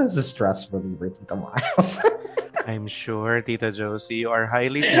sex as a stress reliever, Tito Miles. I'm sure, Tita Josie, you are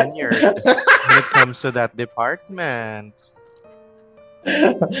highly tenured when it comes to that department.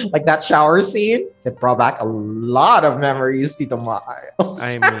 Like that shower scene, it brought back a lot of memories, Tito Miles.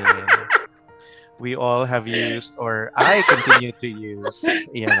 I mean, we all have used, or I continue to use,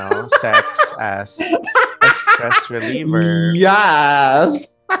 sex as a stress reliever.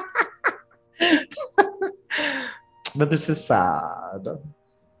 Yes. But this is sad.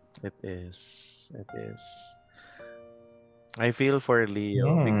 It is. It is. I feel for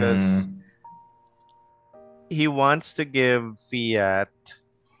Leo because he wants to give Fiat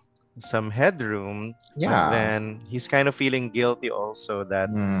some headroom. Yeah. But then he's kind of feeling guilty also that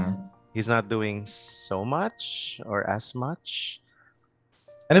he's not doing so much or as much.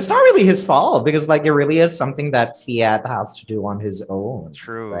 And it's not really his fault because it really is something that Fiat has to do on his own.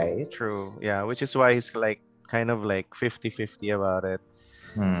 True. Right? True. Yeah, which is why he's kind of 50-50 about it.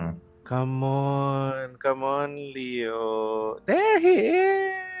 Come on, Leo. There he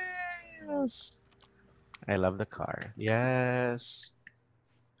is. I love the car. Yes.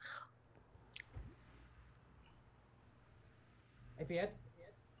 ไอ้เฟียส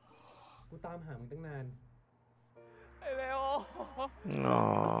กูตามหามึงตั้งนาน ไอ้เลโอ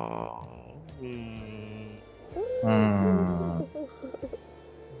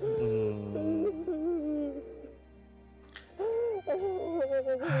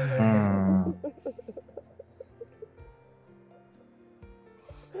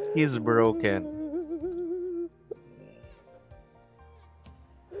He's broken.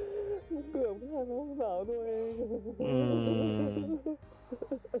 เกือบฆ่าน้องสาวตัวเอง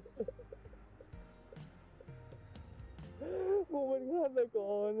กูเป็นฆาตก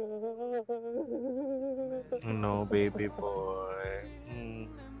รนะ No, baby boy.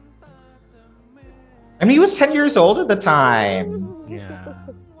 I mean, he was 10 years old at the time. Yeah.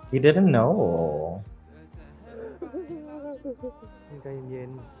 He didn't know. มึงใจเย็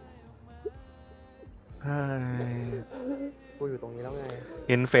น Hi. ๆกูอยู่ตรงนี้แล้วไง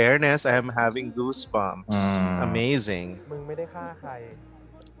In fairness, I am having goosebumps. Amazing. มึงไม่ได้ฆ่าใคร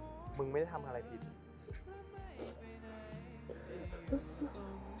มึงไม่ได้ทำอะไรผิด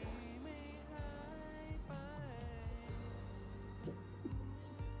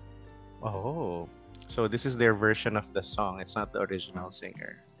Oh, so this is their version of the song. It's not the original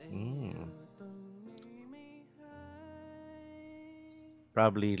singer.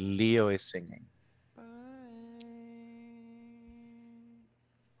 Probably Leo is singing.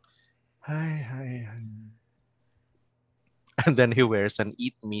 Hi. And then he wears an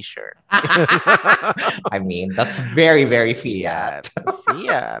Eat Me shirt. I mean, that's very, very Fiat.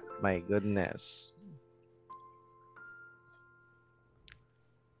 Fiat, my goodness.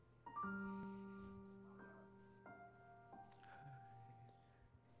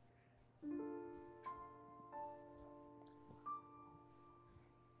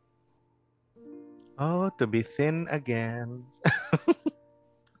 Oh, to be thin again.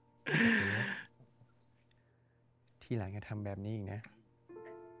 ทีหลังอย่าทำแบบนี้อีกนะ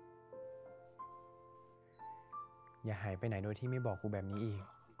อย่าหายไปไหนโดยที่ไม่บอกกูแบบนี้อีก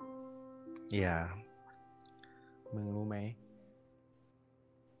Yeah. มึงรู้ไหม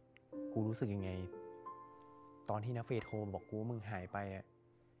กูรู้สึกยังไง ตอนที่นักเฟยโทรบอกกูว่ามึงหายไปอะ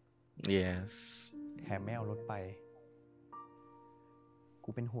Yes. แถมไม่เอารถไป กู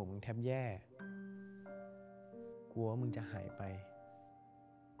เป็นห่วงมึงแทบแย่ กลัวว่ามึงจะหายไป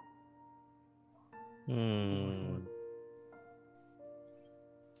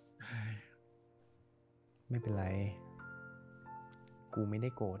ไม่เป็นไร กูไม่ได้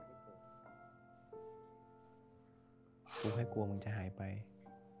โกรธ กูแค่กลัวมึงจะหายไป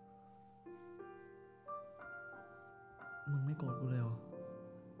มึงไม่โกรธกูเลยเหรอ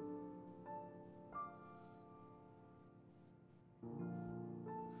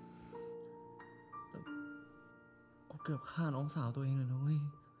แต่กูเกือบฆ่าน้องสาวตัวเองเลยนะเว้ย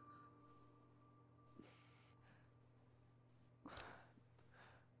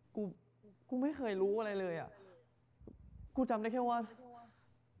กูไม่เคยรู้อะไรเลยอ่ะ กูจำได้แค่ว่า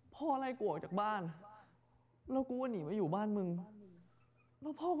พ่อไล่กูออกจากบ้าน แล้วกูก็หนีมาอยู่บ้านมึง แล้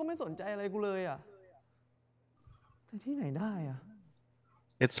วพ่อก็ไม่สนใจอะไรกูเลยอ่ะ แต่ที่ไหนได้อ่ะ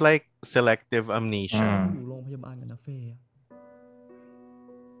It's like selective amnesia. อยู่โรงพยาบาลกันนะเฟย์อะ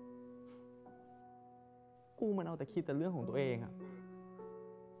กูมันเอาแต่คิดแต่เรื่องของตัวเองอ่ะ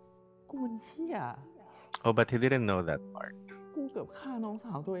กูมันเหี้ย Oh, but he didn't know that part. กูเกือบฆ่าน้องส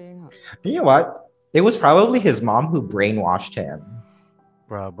าวตัวเองอ่ะ You know what? It was probably his mom who brainwashed him.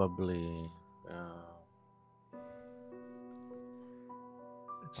 Probably.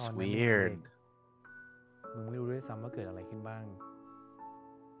 It's weird. มึงไม่รู้ด้วยซ้ำว่าเกิดอะไรขึ้นบ้าง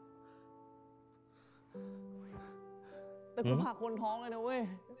แต่กูผลักคนท้องเลยนะเว้ย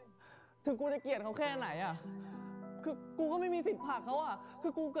ถึงกูจะเกลียดเขาแค่ไหนอ่ะ คือกูก็ไม่มีสิทธิ์ผลักเขาอ่ะ คื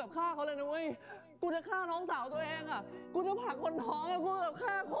อกูเกือบฆ่าเขาเลยนะเว้ย กูจะฆ่าน้องสาวตัวเองอ่ะ กูจะผลักคนท้องอ่ะ กูเกือบ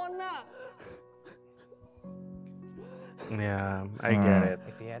ฆ่าคนอ่ะ Yeah, I get it. ไ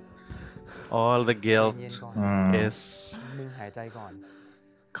อ้เฟียส All the guilt เย็นๆก่อน is มึงหายใจก่อน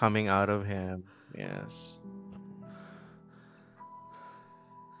coming out of him. Yes.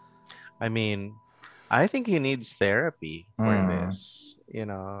 I mean, I think he needs therapy for this. You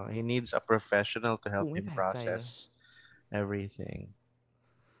know, he needs a professional to help him process everything.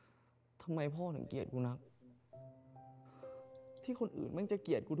 ทำไมพ่อถึงเกลียดกูนัก ที่คนอื่นแม่งจะเก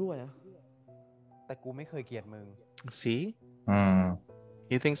ลียดกูด้วยอ่ะ แต่กูไม่เคยเกลียดมึง See?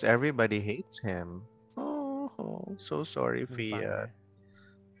 He thinks everybody hates him. Oh, so sorry, มึงฟัง Fia. นะ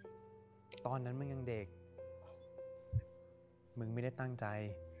ตอนนั้นมึงยังเด็ก มึงไม่ได้ตั้งใจ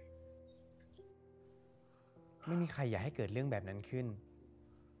ไม่มีใครอยากให้เกิดเรื่องแบบนั้นขึ้น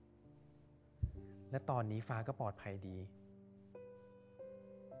และตอนนี้ฟ้าก็ปลอดภัยดี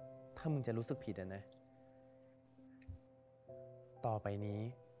ถ้ามึงจะรู้สึกผิดอะนะ ต่อไปนี้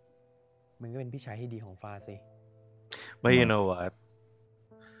มึงก็เป็นพี่ชายที่ดีของฟ้าสิ But you know what?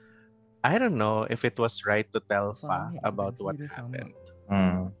 I don't know if it was right to tell Fa about what happened.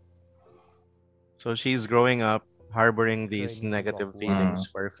 So she's growing up harboring these negative feelings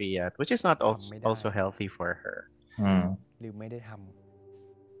for Fiat, which is not also healthy for her. หรือไม่ได้ทำ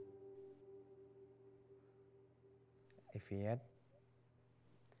ไอ้เฟียส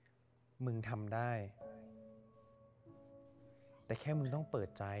มึงทำได้ แต่แค่มึงต้องเปิด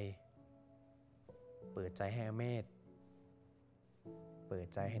ใจ เปิดใจให้อเมธเปิด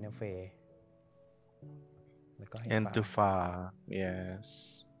ใจให้น้าเฟย์แล้วก็ให้ And ฟ้า to Fa, yes.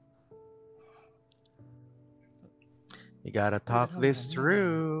 You gotta talk this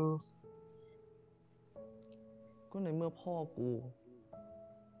through. ก็ในเมื่อพ่อกู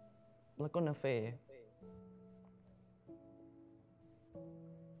แล้วก็นาเฟย์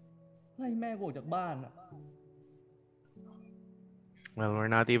ไล่แม่กูออกจากบ้านอ่ะ Well,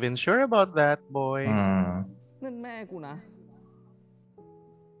 we're not even sure about that, boy. นั่นแม่กูนะ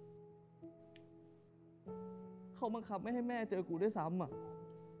เขาบังคับไม่ให้แม่เจอกูด้วยซ้ำอ่ะ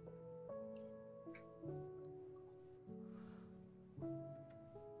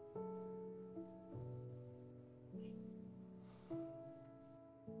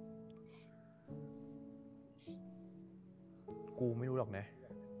กูไม่รู้หรอกนะ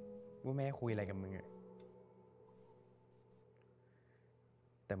ว่าแม่คุยอะไรกับมึงอะ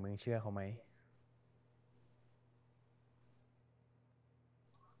แต่มึงเชื่อเขาไหม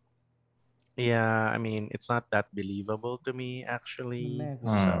Yeah, I mean, it's not that believable to me actually.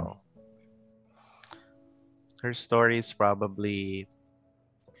 So her story is probably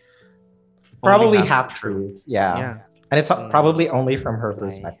Probably half half true. truth. Yeah. Yeah. And it's probably only from her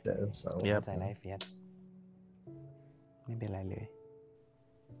perspective. So เข้าใจไรเฟียสไม่เป็นไรเลย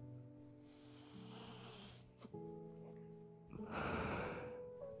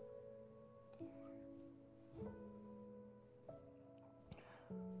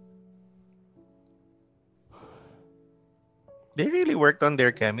They really worked on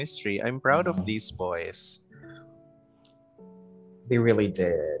their chemistry. I'm proud of these boys. They really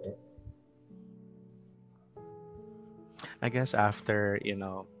did. I guess after,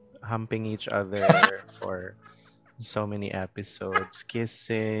 humping each other for so many episodes,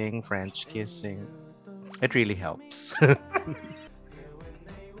 kissing, French kissing, it really helps.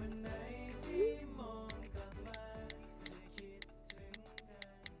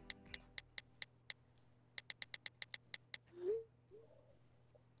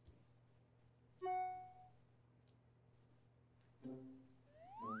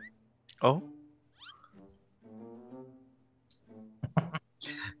 Oh,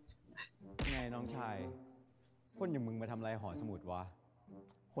 ไงน้องชาย คนอย่างมึงมาทำอะไรหอสมุดวะ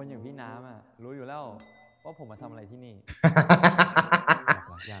คนอย่างพี่น้ำอ่ะ รู้อยู่แล้วว่าผมมาทำอะไรที่นี่ บอก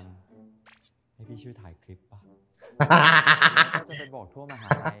รักยัง ให้พี่ช่วยถ่ายคลิปปะ ก็จะไปบอกทั่วมหา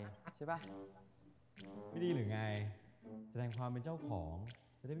ลัยใช่ปะ ไม่ดีหรือไง แสดงความเป็นเจ้าของ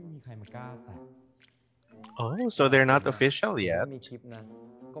จะได้ไม่มีใครมากล้าแตะ oh, so they're not official ไม่ yet. มีคลิปนะ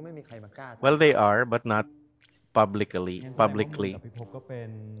ก็ไม่มีใครมากล้า Well, they are, but not publicly. งั้นแสดงว่ามึง Publicly. กับพี่ภพก็เป็น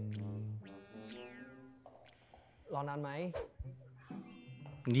รอนานไหม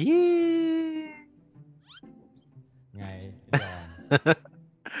Yeah. ไงยอม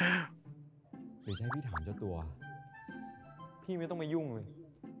หรือจะให้พี่ถามเจ้าตัว พี่ไม่ต้องมายุ่งเลย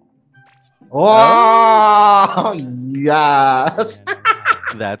Oh, yes.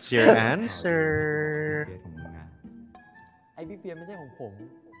 That's your answer. เกรดของมึงอะ ไอพี่เฟียไม่ใช่ของผม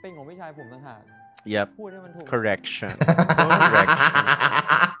เป็นของพี่ชายผมต่างหาก Yep. พูดให้มันถูก Correction. Correction.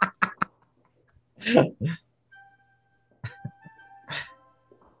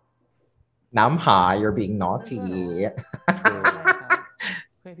 Namha, you're being naughty. ใช่ครับ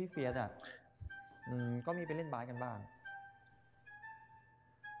เพื่อนพี่เฟียสอ่ะก็มีไปเล่นบาสกันบ้าง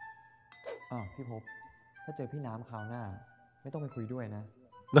พี่ภพถ้าเจอพี่น้ำคราวหน้า ไม่ต้องไปคุยด้วยนะ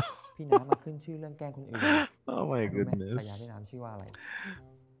พี่น้ำมาขึ้นชื่อเรื่องแกล้งคนอื่น Oh my รู้ไหมฉายา goodness. พี่น้ำชื่อว่าอะไร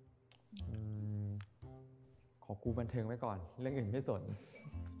ขอกูบันเทิงไว้ก่อน เรื่องอื่นไม่สน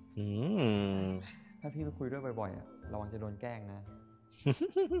Mm. ถ้าพี่ไปคุยด้วยบ่อยๆอ่ะระวังจะโดนแกล้งนะ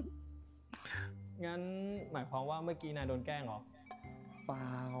งั้นหมายความว่าเมื่อกี้นายโดนแกล้งเหรอ เปล่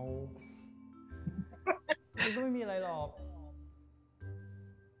า มันก็ไม่มีอะไรหรอก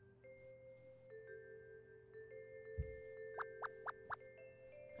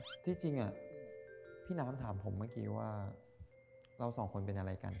ที่จริงอ่ะพี่น้ำถามผมเมื่อกี้ว่า เราสองคนเป็นอะไ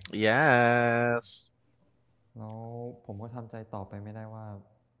รกัน Yes. แล้วผมก็ทำใจตอบไปไม่ได้ว่า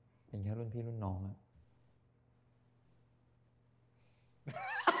เป็นแค่รุ่นพี่รุ่นน้องอะ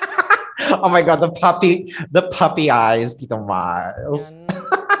Oh my god, the puppy eyes, Tito งั้ Miles.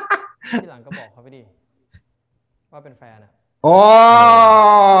 น ทีหลังก็บอกเขาไปดิ ว่าเป็นแฟนอะ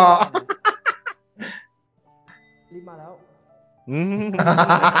Oh! รีบมาแล้ว Mm. เดี๋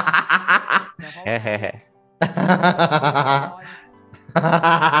ยวเขา Hehehe.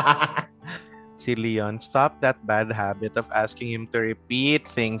 See, Leon, stop that bad habit of asking him to repeat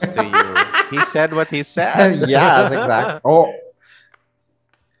things to you. He said what he said. Yes, exactly. Oh.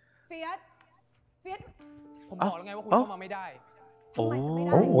 เฟียส ผมบอกแล้วไงว่าคุณเข้ามาไม่ได้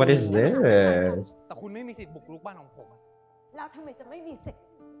Oh, what is this? แต่คุณไม่มีสิทธิ์บุกรุกบ้านของผมอะ แล้วทำไมจะไม่มีสิทธิ์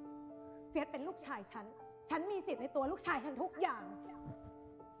เฟียสเป็นลูกชายฉัน ฉันมีสิทธิ์ในตัวลูกชายฉันทุกอย่าง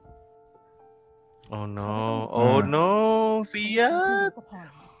Oh no. Oh no, Fiat. ก็พอ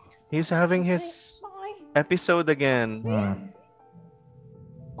He's having his episode again.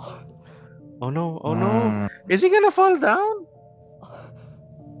 Oh no. Oh no. Is he gonna fall down?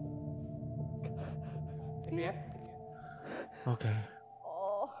 เฟียส Okay.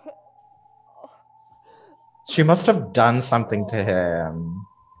 She must have done something to him.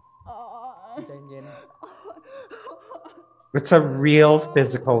 ใจเย็น It's a real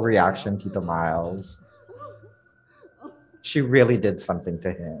physical reaction, Tito Miles. She really did something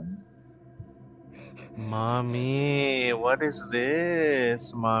to him. Mommy, what is this,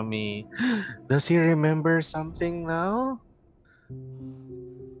 Mommy? Does he remember something now?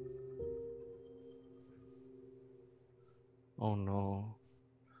 Oh no.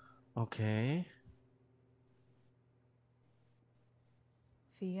 Okay.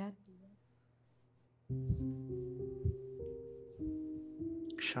 เฟียส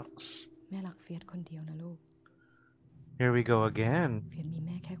Shucks. แม่รักเฟียสคนเดียวนะลูก Here we go again. เฟียสมีแ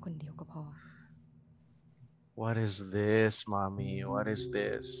ม่แค่คนเดียวก็พอ What is this, mommy? What is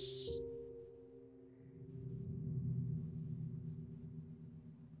this?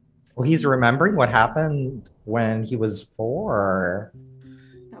 Well, he's remembering what happened when he was 4.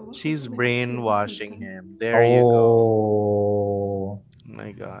 She's brainwashing him. There you go. My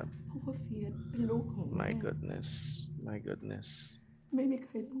God. เพราะว่าเฟียสเป็นลูกของแม่ My goodness. My goodness. ไม่มีใค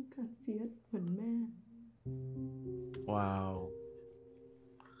รต้องการเฟียสเหมือนแม่ Wow.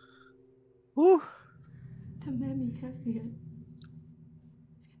 Whew. ถ้าแม่มีแค่เฟียส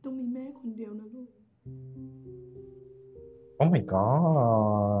ต้องมีแม่คนเดียวนะลูก Oh my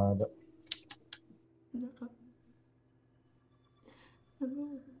god. นะครับนะลู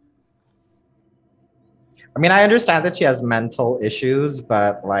ก I mean, I understand that she has mental issues,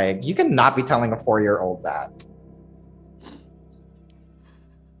 but like, you cannot be telling a 4-year-old that.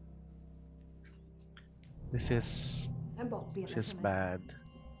 This is แม่บอกเฟียส this แล้ว is ใช่ไหม bad.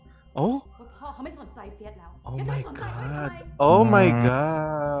 Oh. ว่าพ่อเขาไม่สนใจเฟียสแล้ว Oh เฟียส my ไม่สนใจเขาไม่ God. ทำไม Oh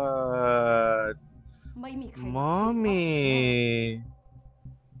my God. ไม่มีใคร Mommy.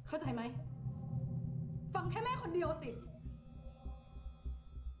 เข้าใจไหมฟังแค่แม่คนเดียวสิ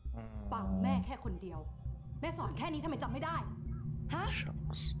ฟังแม่แค่คนเดียวแม่สอนแค่นี้ทำไมจำไม่ได้ฮะ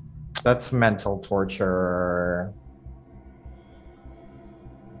Shucks. That's mental torture.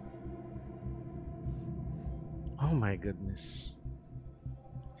 Oh my goodness.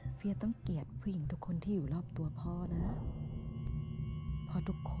 เฟียสต้องเกลียดผู้หญิงทุกคนที่อยู่รอบตัวพ่อนะเพราะ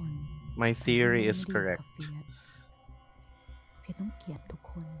ทุกคน My theory is ไม่ได้อยู่กับ correct. เฟียสต้องเกลียดทุก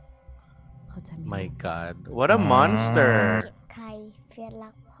คนเข้าใจไหม My God. What a monster. เกลียดใครเฟียส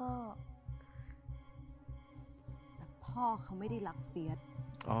รักพ่อ แต่พ่อเขาไม่ได้รักเฟียส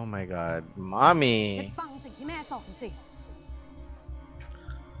Oh my God. เฟียส Mommy. ฟังสิ่งที่แม่สอนสิ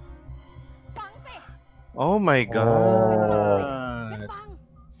ฟังสิ Oh my Oh. God. ฟัง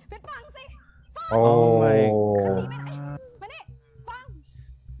เฟียสฟังสิ Oh my Oh. God. มานี่ฟัง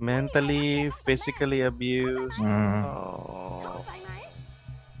Mentally, physically abused. Mm. Oh. เข้าใจไหม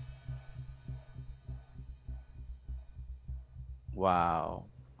Wow.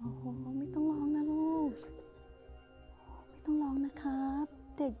 โอ้โหไม่ต้องร้องนะลูกไม่ต้องร้องนะครับ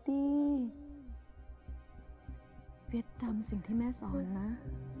เด็กดีเฟียสจำสิ่งที่แม่สอนนะ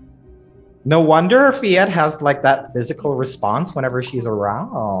No wonder Fiat has like that physical response whenever she's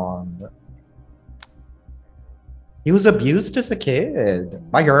around. He was abused as a kid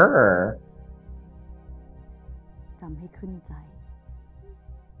by her. จำให้ขึ้นใจ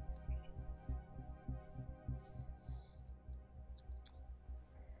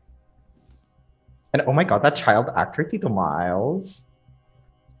And oh my god, that child actor, Tito Miles.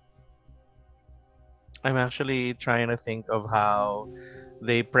 I'm actually trying to think of how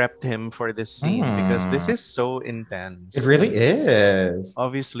they prepped him for this scene because this is so intense. It really and he's is.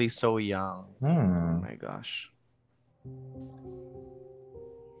 obviously so young. Oh my gosh.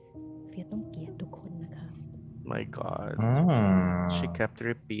 เฟียสต้องเกลียดทุกคนนะคะ My God. She kept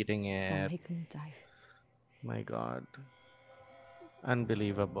repeating จำ it. ให้ขึ้นใจ My God.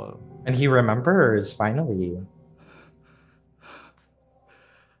 Unbelievable. And he remembers finally.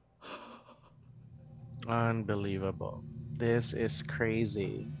 Unbelievable. This is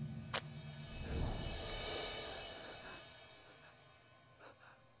crazy.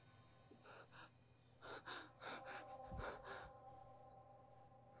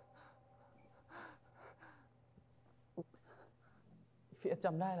เฟียสจ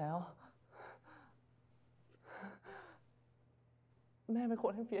ำได้แล้ว แม่เป็นค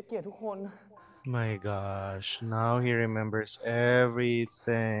นให้เฟียสเกลียดทุกคน My gosh. Now he remembers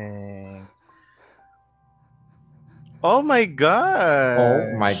everything. Oh my God. Oh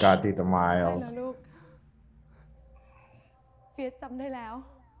my god, Tito ได้ Miles. แล้วลูกเฟียสจำได้แล้ว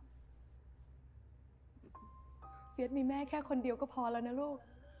เฟียสมีแม่แค่คนเดียวก็พอแล้วนะลูก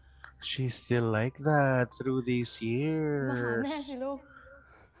She's still like that through these มาหา years. แม่สิลูก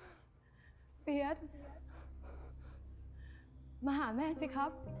เฟียสมาหาแม่สิครั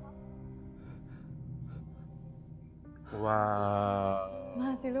บ Wow. มา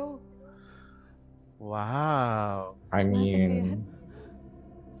สิลูก Wow. I mean,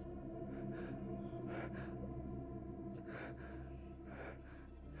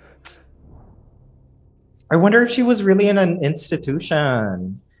 I wonder if she was really in an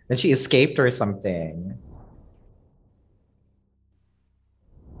institution and she escaped or something.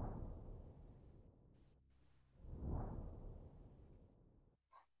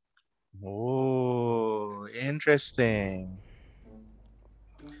 Oh, interesting.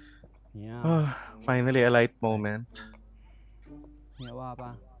 เนี่ย Oh, finally, a light moment. เนี่ยว่าป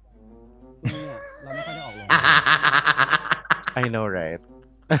ะช่วงเนี้ยเราไม่ค่อยได้ออกโรง I know, right?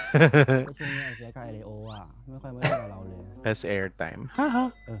 ก็ช่วงเนี้ยไอ้เฟียสกับไอเลโออ่ะไม่ค่อยมาเล่นกับเราเลย Less airtime.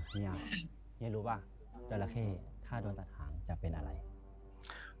 เนี่ยรู้ป่ะจระเข้ถ้าโดนตัดหางจะเป็นอะไร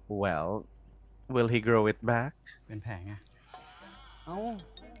Well, will he grow it back? เป็นแผลไงเอ้า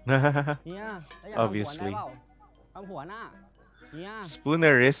เนี่ยแล้วอยากทำหัวได้ Obviously. เปล่าทำหัวหน้าเนี่ย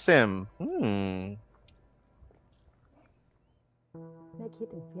Spoonerism. แม่คิด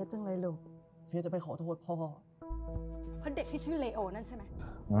ถึงเฟียสจังเลยลูก เฟียสจะไปขอโทษพ่อ เพราะเด็กที่ชื่อเลโอนั่นใช่ไหม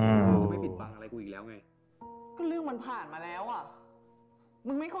จะไม่ปิดบังอะไรกูอีกแล้วไง ก็เรื่องมันผ่านมาแล้วอ่ะ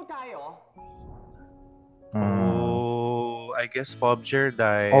มึงไม่เข้าใจเหรอ Oh, I guess Pobger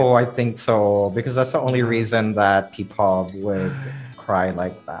died. Oh, I think so. Because that's the only reason that people would cry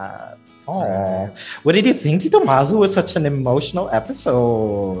like that. Oh, what did you think, Tito Mazu? Was such an emotional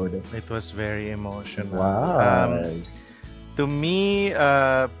episode. It was very emotional. Was. To me,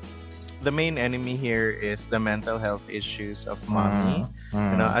 the main enemy here is the mental health issues of mommy.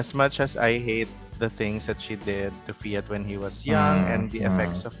 You know, as much as I hate the things that she did to Fiat when he was young and the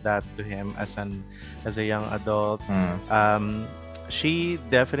effects of that to him as a young adult, she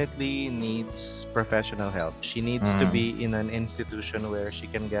definitely needs professional help. She needs to be in an institution where she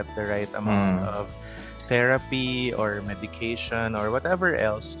can get the right amount of therapy or medication or whatever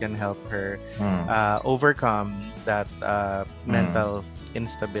else can help her overcome that mental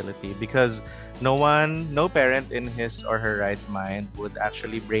instability, because no parent in his or her right mind would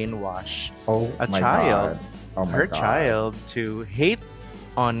actually brainwash a child, her child, to hate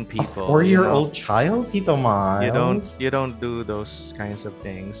on people. A 4-year-old child, Tito Mars? You don't do those kinds of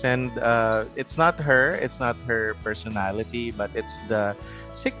things. And it's not her personality, but it's the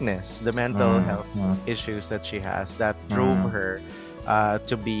sickness, the mental health issues that she has that drove her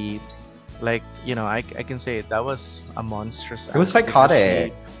to be like, you know, I can say that was a monstrous act. It was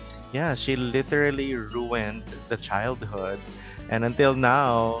psychotic. She literally ruined the childhood, and until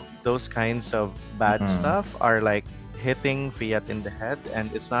now those kinds of bad stuff are like hitting Fiat in the head,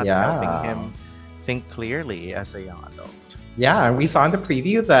 and it's not helping him think clearly as a young adult. Yeah, and we saw in the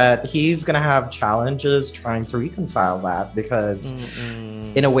preview that he's gonna have challenges trying to reconcile that, because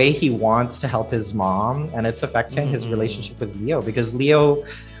in a way he wants to help his mom, and it's affecting his relationship with Leo, because Leo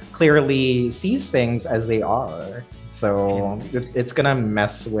clearly sees things as they are. So it's gonna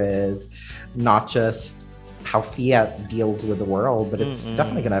mess with not just how Fiat deals with the world, but it's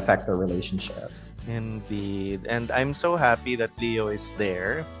definitely gonna affect their relationship. Indeed. And I'm so happy that Leo is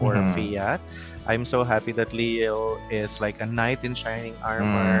there for Fiat. I'm so happy that Leo is like a knight in shining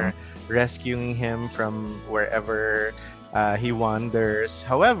armor, rescuing him from wherever he wanders.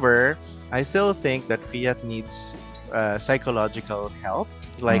 However, I still think that Fiat needs psychological help,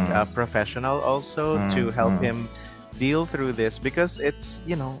 like a professional also, to help him deal through this, because it's,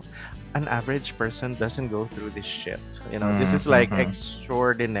 you know, an average person doesn't go through this shit. You know, this is like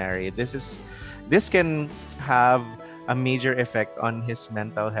extraordinary. This can have a major effect on his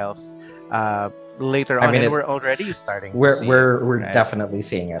mental health later on. I mean, and we're already starting to see we're right? definitely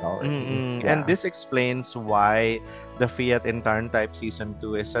seeing it already. And this explains why the Fiat in Tarn Type Season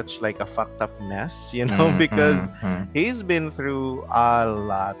 2 is such like a fucked up mess, you know, because he's been through a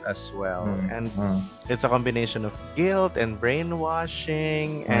lot as well. And it's a combination of guilt and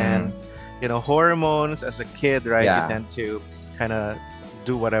brainwashing and, you know, hormones. As a kid, right, you tend to kind of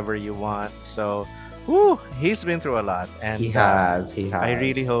do whatever you want. So he's been through a lot, and he has. I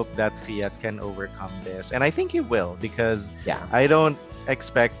really hope that Fiat can overcome this, and I think he will, because I don't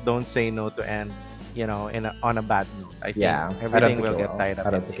expect Don't Say No to end, you know, on a bad note. I think everything will get tied up. I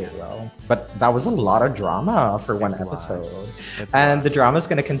don't think it will. But that was a lot of drama for one episode. And the drama is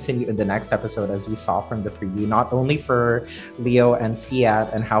going to continue in the next episode, as we saw from the preview, not only for Leo and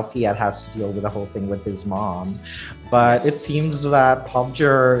Fiat and how Fiat has to deal with the whole thing with his mom, but it seems that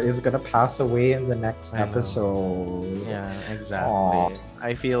Pobger is going to pass away in the next episode. Yeah, exactly.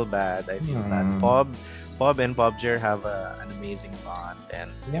 I feel bad. Bad. Bob and Pobger have an amazing bond,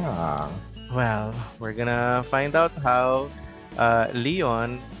 and well, we're gonna find out how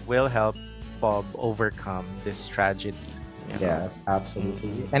Leon will help Bob overcome this tragedy. You know? Yes,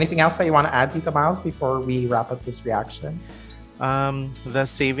 absolutely. Anything else that you want to add, Tito Miles, before we wrap up this reaction? The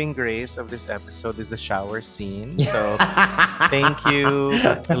saving grace of this episode is the shower scene. So thank you,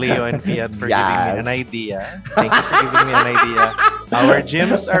 Leo and Fiat, for giving me an idea. Thank you for giving me an idea. Our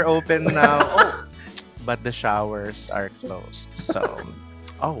gyms are open now, but the showers are closed. So,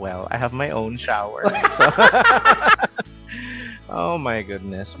 oh well, I have my own shower. So Oh my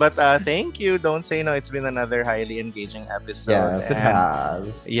goodness. But thank you. Don't say no. It's been another highly engaging episode. Yes, it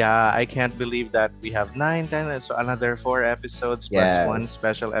has. Yeah, I can't believe that we have 9, 10, so another 4 episodes plus one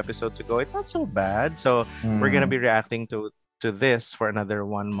special episode to go. It's not so bad. So we're gonna be reacting to this for another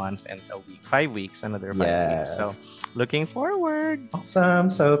 1 month and a week, 5 weeks, another 5 weeks. So looking forward. Awesome.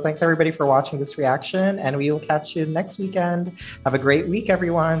 So thanks everybody for watching this reaction, and we will catch you next weekend. Have a great week,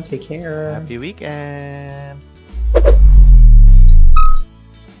 everyone. Take care. Happy weekend.